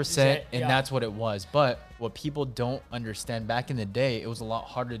 100%, and Yeah. that's what it was. But what people don't understand, back in the day, it was a lot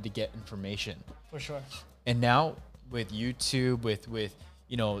harder to get information. For sure. And now with YouTube, with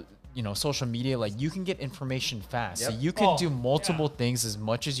you know, social media, like you can get information fast. So you can Oh, do multiple yeah. things as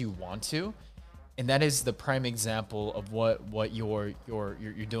much as you want to. And that is the prime example of what you're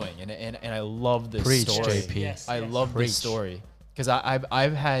doing. And I love this Preach, story. JP. Yes. I love Preach. this story. Because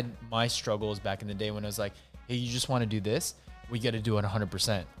I've had my struggles back in the day when I was like, hey, you just want to do this? We got to do it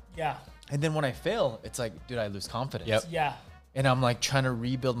 100%. Yeah. And then when I fail, it's like, dude, I lose confidence. Yep. Yeah. And I'm like trying to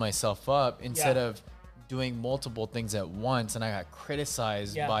rebuild myself up instead Yeah. of doing multiple things at once. And I got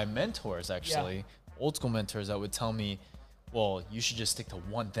criticized Yeah. by mentors, actually, old school mentors that would tell me, well, you should just stick to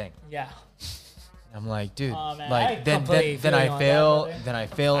one thing. Yeah. I'm like, dude, Oh, man, I like then completely then feel I you on that, fail, brother. then I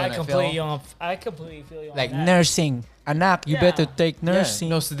fail, and I fail. I completely feel you on Like that. nursing. Anak, you Yeah. better take Yeah. nursing.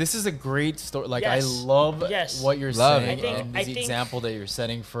 No, so this is a great story. Like Yes. I love Yes. what you're Love saying it, bro. and I the think- example that you're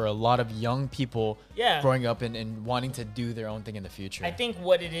setting for a lot of young people Yeah. growing up and wanting to do their own thing in the future. I think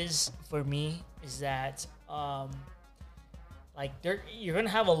what it is for me is that, like, you're gonna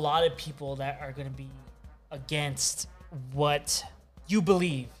have a lot of people that are gonna be against what you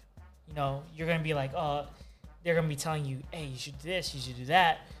believe. You know, you're gonna be like, they're gonna be telling you, hey, you should do this, you should do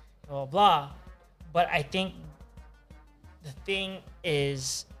that, blah blah. Blah. But I think the thing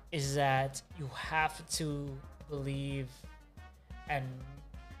is that you have to believe and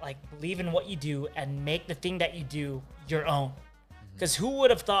like believe in what you do and make the thing that you do your own. Because who would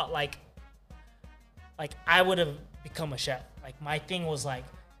have thought like I would have become a chef? Like my thing was like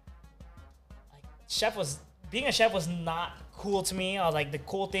being a chef was not cool to me. I was like, the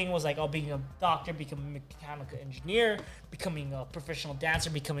cool thing was like, being a doctor, becoming a mechanical engineer, becoming a professional dancer,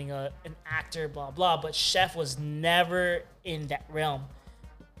 becoming an actor, blah blah. But chef was never in that realm.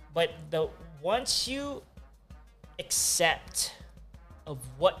 But once you accept of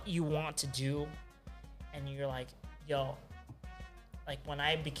what you want to do, and you're like, yo, like when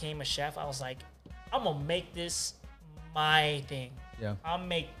I became a chef, I was like, I'm gonna make this my thing. Yeah. I'll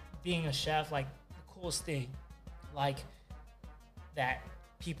make being a chef like the coolest thing, like that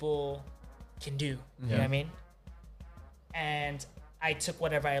people can do. You know what I mean? And I took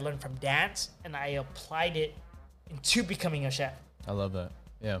whatever I learned from dance and I applied it into becoming a chef. I love that.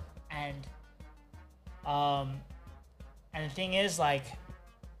 Yeah. And the thing is like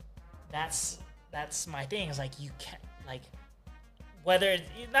that's my thing. Is like you can't like whether it's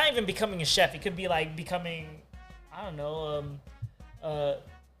not even becoming a chef, it could be like becoming, I don't know,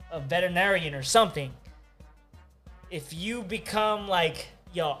 a veterinarian or something. If you become like,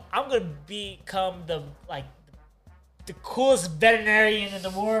 yo, I'm gonna become the coolest veterinarian in the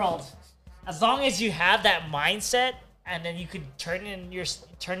world, as long as you have that mindset, and then you could turn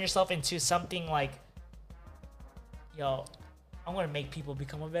yourself into something like, yo, I'm gonna make people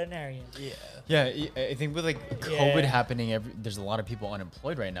become a veterinarian. Yeah, I think with like COVID happening, there's a lot of people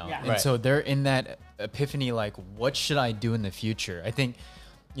unemployed right now, Yeah. and Right. so they're in that epiphany, like, what should I do in the future? I think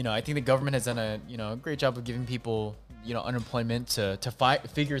the government has done a great job of giving people unemployment to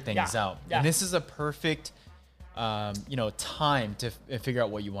figure things Yeah. out, Yeah. and this is a perfect time to figure out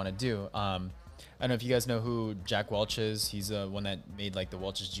what you want to do. I don't know if you guys know who Jack Welch is. He's the one that made like the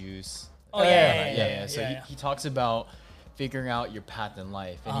Welch's juice. Oh yeah. So he talks about figuring out your path in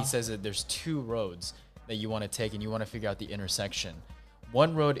life, and he says that there's two roads that you want to take, and you want to figure out the intersection.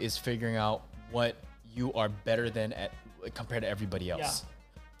 One road is figuring out what you are better than at compared to everybody else.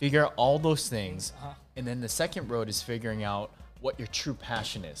 Figure out all those things, and then the second road is figuring out what your true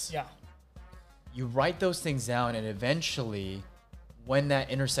passion is. Yeah. You write those things down, and eventually, when that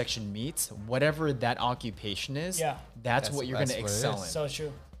intersection meets, whatever that occupation is, that's what you're going to that's what it excel in. is. So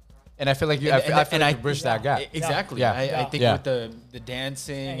true. And I feel like And- I and- feel and like I- you bridged that gap. Exactly. Yeah. I think Yeah. with the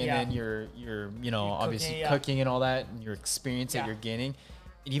dancing and then your obviously cooking, cooking and all that, and your experience Yeah. that you're gaining,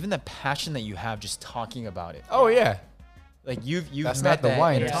 and even the passion that you have just talking about it. Oh yeah. Like you've That's met not the that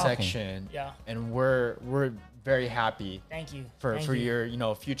wine intersection. Yeah. And we're very happy Thank you. for Thank your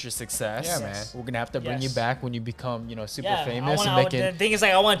you. future success. Yeah, man. We're gonna have to bring you Yes. back when you become super Yeah, famous and the thing is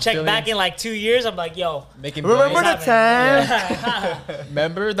like I want to check back billions. in like 2 years. I'm like, yo, making Remember billions. the time?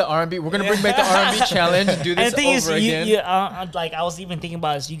 Remember the R&B? We're gonna bring back the R&B challenge and do and this the thing over is, again. like I was even thinking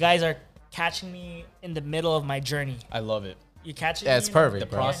about this. You guys are catching me in the middle of my journey. I love it. You catching Yeah, me it's in perfect, The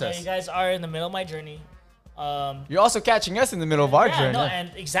bro. process. You guys are in the middle of my journey. You're also catching us in the middle of our journey. No,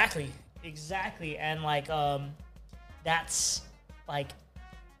 and exactly, and like that's like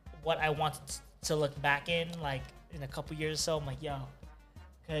what I want to look back in, like in a couple years or so. I'm like, yo,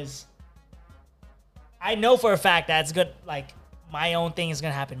 because I know for a fact that it's good. Like my own thing is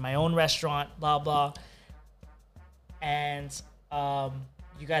gonna happen, my own restaurant, blah blah, and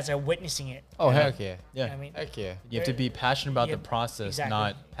you guys are witnessing it. Oh, heck yeah. Yeah. I mean, Heck yeah. You have to be passionate about Yeah, the process, exactly,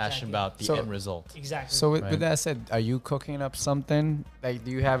 not passionate exactly. about the So- end result. exactly. So with Right. that said, are you cooking up something? Like,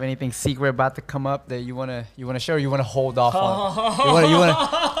 do you have anything secret about to come up that you wanna share? Or you wanna hold off on?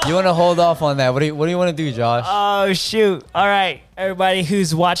 you wanna hold off on that? What do you wanna do, Josh? Oh shoot! All right, everybody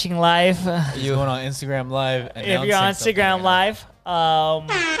who's watching live, He's going on Instagram Live. if you're on announcing Instagram something right Live,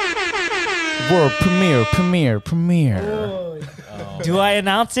 World premiere. do I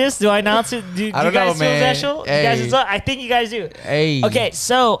announce this? Do I announce it? Do you I don't guys know, feel man. special? Hey. You guys feel- I think you guys do. Hey. Okay,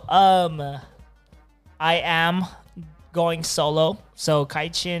 so I am going solo. So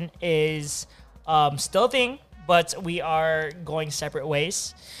Kaichin is still a thing, but we are going separate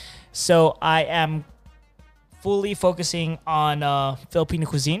ways. So I am fully focusing on Filipino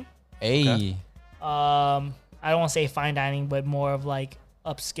cuisine. Hey. I don't want to say fine dining, but more of like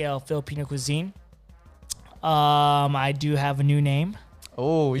upscale Filipino cuisine. I do have a new name.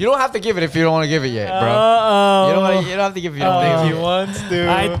 Oh, you don't have to give it if you don't want to give it yet, bro. Uh-oh. You don't have to give it. You don't now. think He wants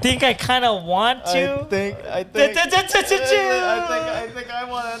to. I think I kind of want to. I think I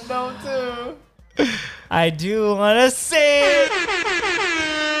want to know too. I do want to say it,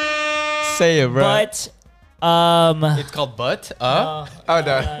 Say it, bro. but It's called butt. oh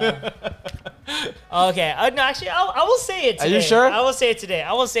no. okay. No, actually, I will say it Are today. you sure? I will say it today.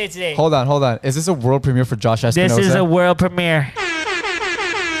 I will say it today. Hold on. Is this a world premiere for Josh Espinosa? This is a world premiere.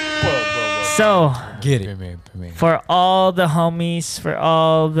 So, Get it. for all the homies, for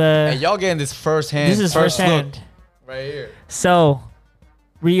all Hey, the y'all getting this firsthand. this is first look firsthand. right here. So,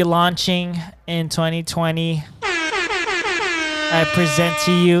 relaunching in 2020, I present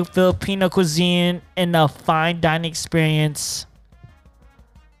to you Filipino cuisine in a fine dining experience.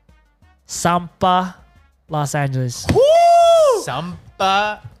 Sampa, Los Angeles.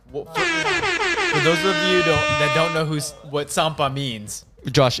 Sampa. For those of you that don't know what Sampa means.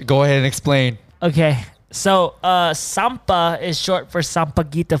 Josh, go ahead and explain. Okay, so Sampa is short for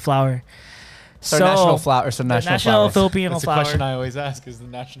Sampaguita flour. So national flower. It's a the national, national flower. Filipino That's the flour. question I always ask: is the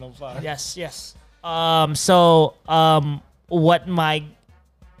national flower? Yes, yes.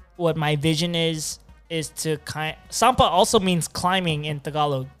 What my vision is to Sampa also means climbing in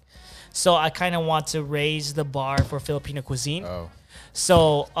Tagalog. So I kind of want to raise the bar for Filipino cuisine. Oh,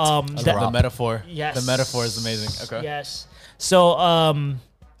 So the metaphor. Yes. The metaphor is amazing. Okay. Yes. So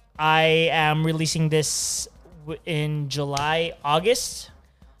I am releasing this in July, August.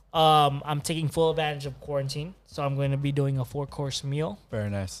 I'm taking full advantage of quarantine, so I'm going to be doing a 4-course meal. Very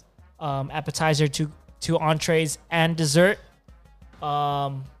nice. Appetizer, two entrees, and dessert.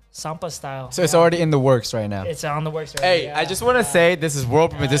 Sampa style. So it's already in the works right now. It's on the works right Hey, now. I just want to say this is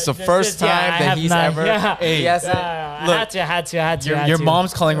world premiere. This is the This first is- time I that have he's not- ever. yeah. He has Yeah, to. I Look, had to. Your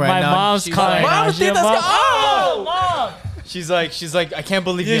mom's calling right My now. mom's She's calling. like, right now. Mom, Your let's go. mom- Oh! Mom! She's like, I can't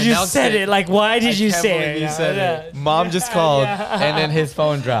believe You you just announced said it. Like, why did you can't say believe it? you said it. Mom just called, and then his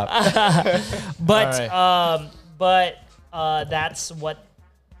phone dropped. But All that's what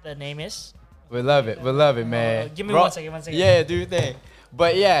the name is. We love it. We love it, man. Give me Bro- 1 second. 1 second. Yeah, do your thing.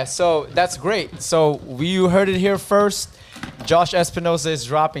 But yeah, so that's great. So you heard it here first. Josh Espinosa is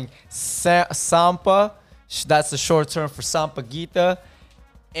dropping Sampa. That's the short term for Sampaguita.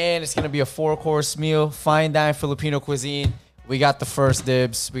 And it's going to be a 4-course meal, fine dine Filipino cuisine. We got the first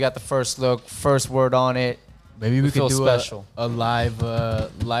dibs. We got the first look, first word on it. Maybe we feel could do special. a live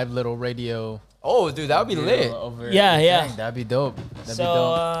little radio. Oh, dude, that would be deal lit. over Yeah, the yeah. thing. That'd be dope. That'd be So,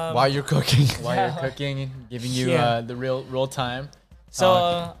 dope. While you're cooking. While you're cooking, giving you Yeah. the real time.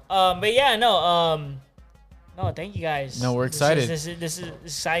 So, but yeah, no, thank you guys. No, we're excited. This is an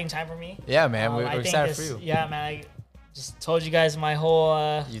exciting time for me. Yeah, man. We're I think excited for you. Yeah, man. I just told you guys my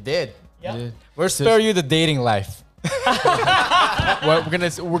whole. You did. Yeah. Yeah. We're spare you the dating life. Well,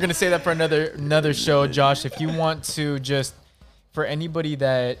 we're gonna say that for another show, Josh. If you want to just, for anybody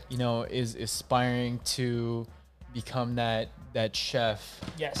that is aspiring to become that chef,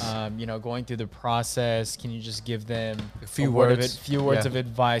 Yes. Going through the process, can you just give them a few word words. few words Yeah. of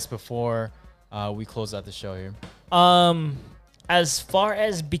advice before we close out the show here? As far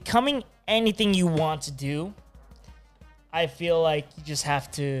as becoming anything you want to do, I feel like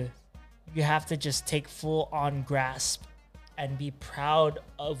you have to just take full on grasp and be proud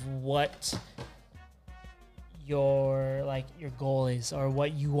of what your goal is or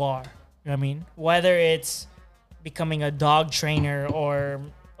what you are. You know what I mean? Whether it's becoming a dog trainer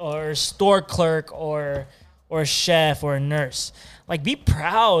or store clerk or chef or a nurse. Like, be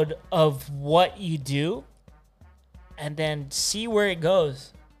proud of what you do and then see where it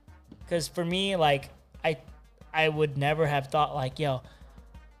goes. Because for me, like, I would never have thought, like, yo,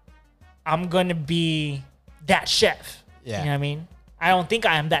 I'm going to be that chef. Yeah. You know what I mean? I don't think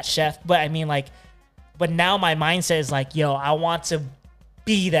I am that chef, but I mean, like, but now my mindset is like, yo, I want to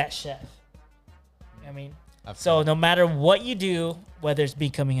be that chef. You know what I mean? So no matter what you do, whether it's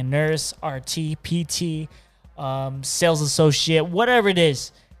becoming a nurse, RT, PT, sales associate, whatever it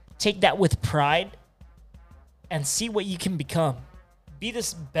is, take that with pride and see what you can become. Be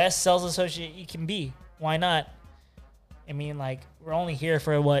the best sales associate you can be. Why not? I mean, like, we're only here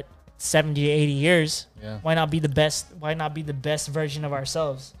for what, 70 to 80 years. Yeah. Why not be the best? Why not be the best version of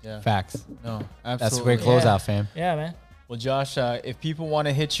ourselves? Yeah. Facts. No, absolutely. That's a great closeout, fam. Yeah, man. Well, Josh, if people want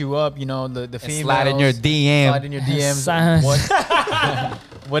to hit you up, you know, the females. Slide in your DM. Slide in your DMs. Silence.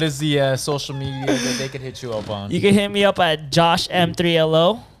 What is the social media that they could hit you up on? You can hit me up at Josh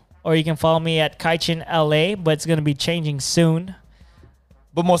M3LO, or you can follow me at Kaichin LA, but it's gonna be changing soon.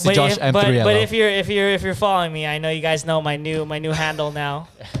 But mostly Josh M3LO. But if you're following me, I know you guys know my new handle now.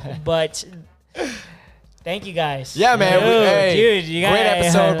 But thank you guys. Yeah, man. Dude, you guys, great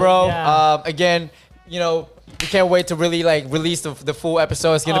episode, bro. yeah. Again, you know, we can't wait to really like release the full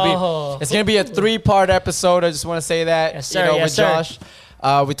episode. It's gonna be a 3-part episode. I just want to say that. Yes, sir. You know, Yes, with sir.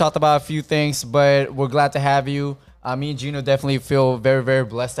 Josh, we talked about a few things, but we're glad to have you. Me and Gino definitely feel very, very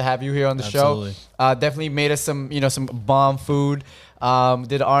blessed to have you here on the Absolutely. show. Definitely made us some bomb food.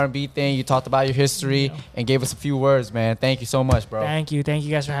 Did the R&B thing. You talked about your history and gave us a few words, man. Thank you so much, bro. Thank you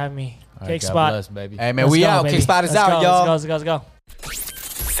guys for having me. All Cake right, God Spot. bless, baby. Hey, man, Let's we go, out. baby. Kickspot is Let's out, go, y'all. Let's go.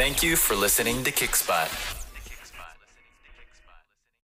 Thank you for listening to Kickspot.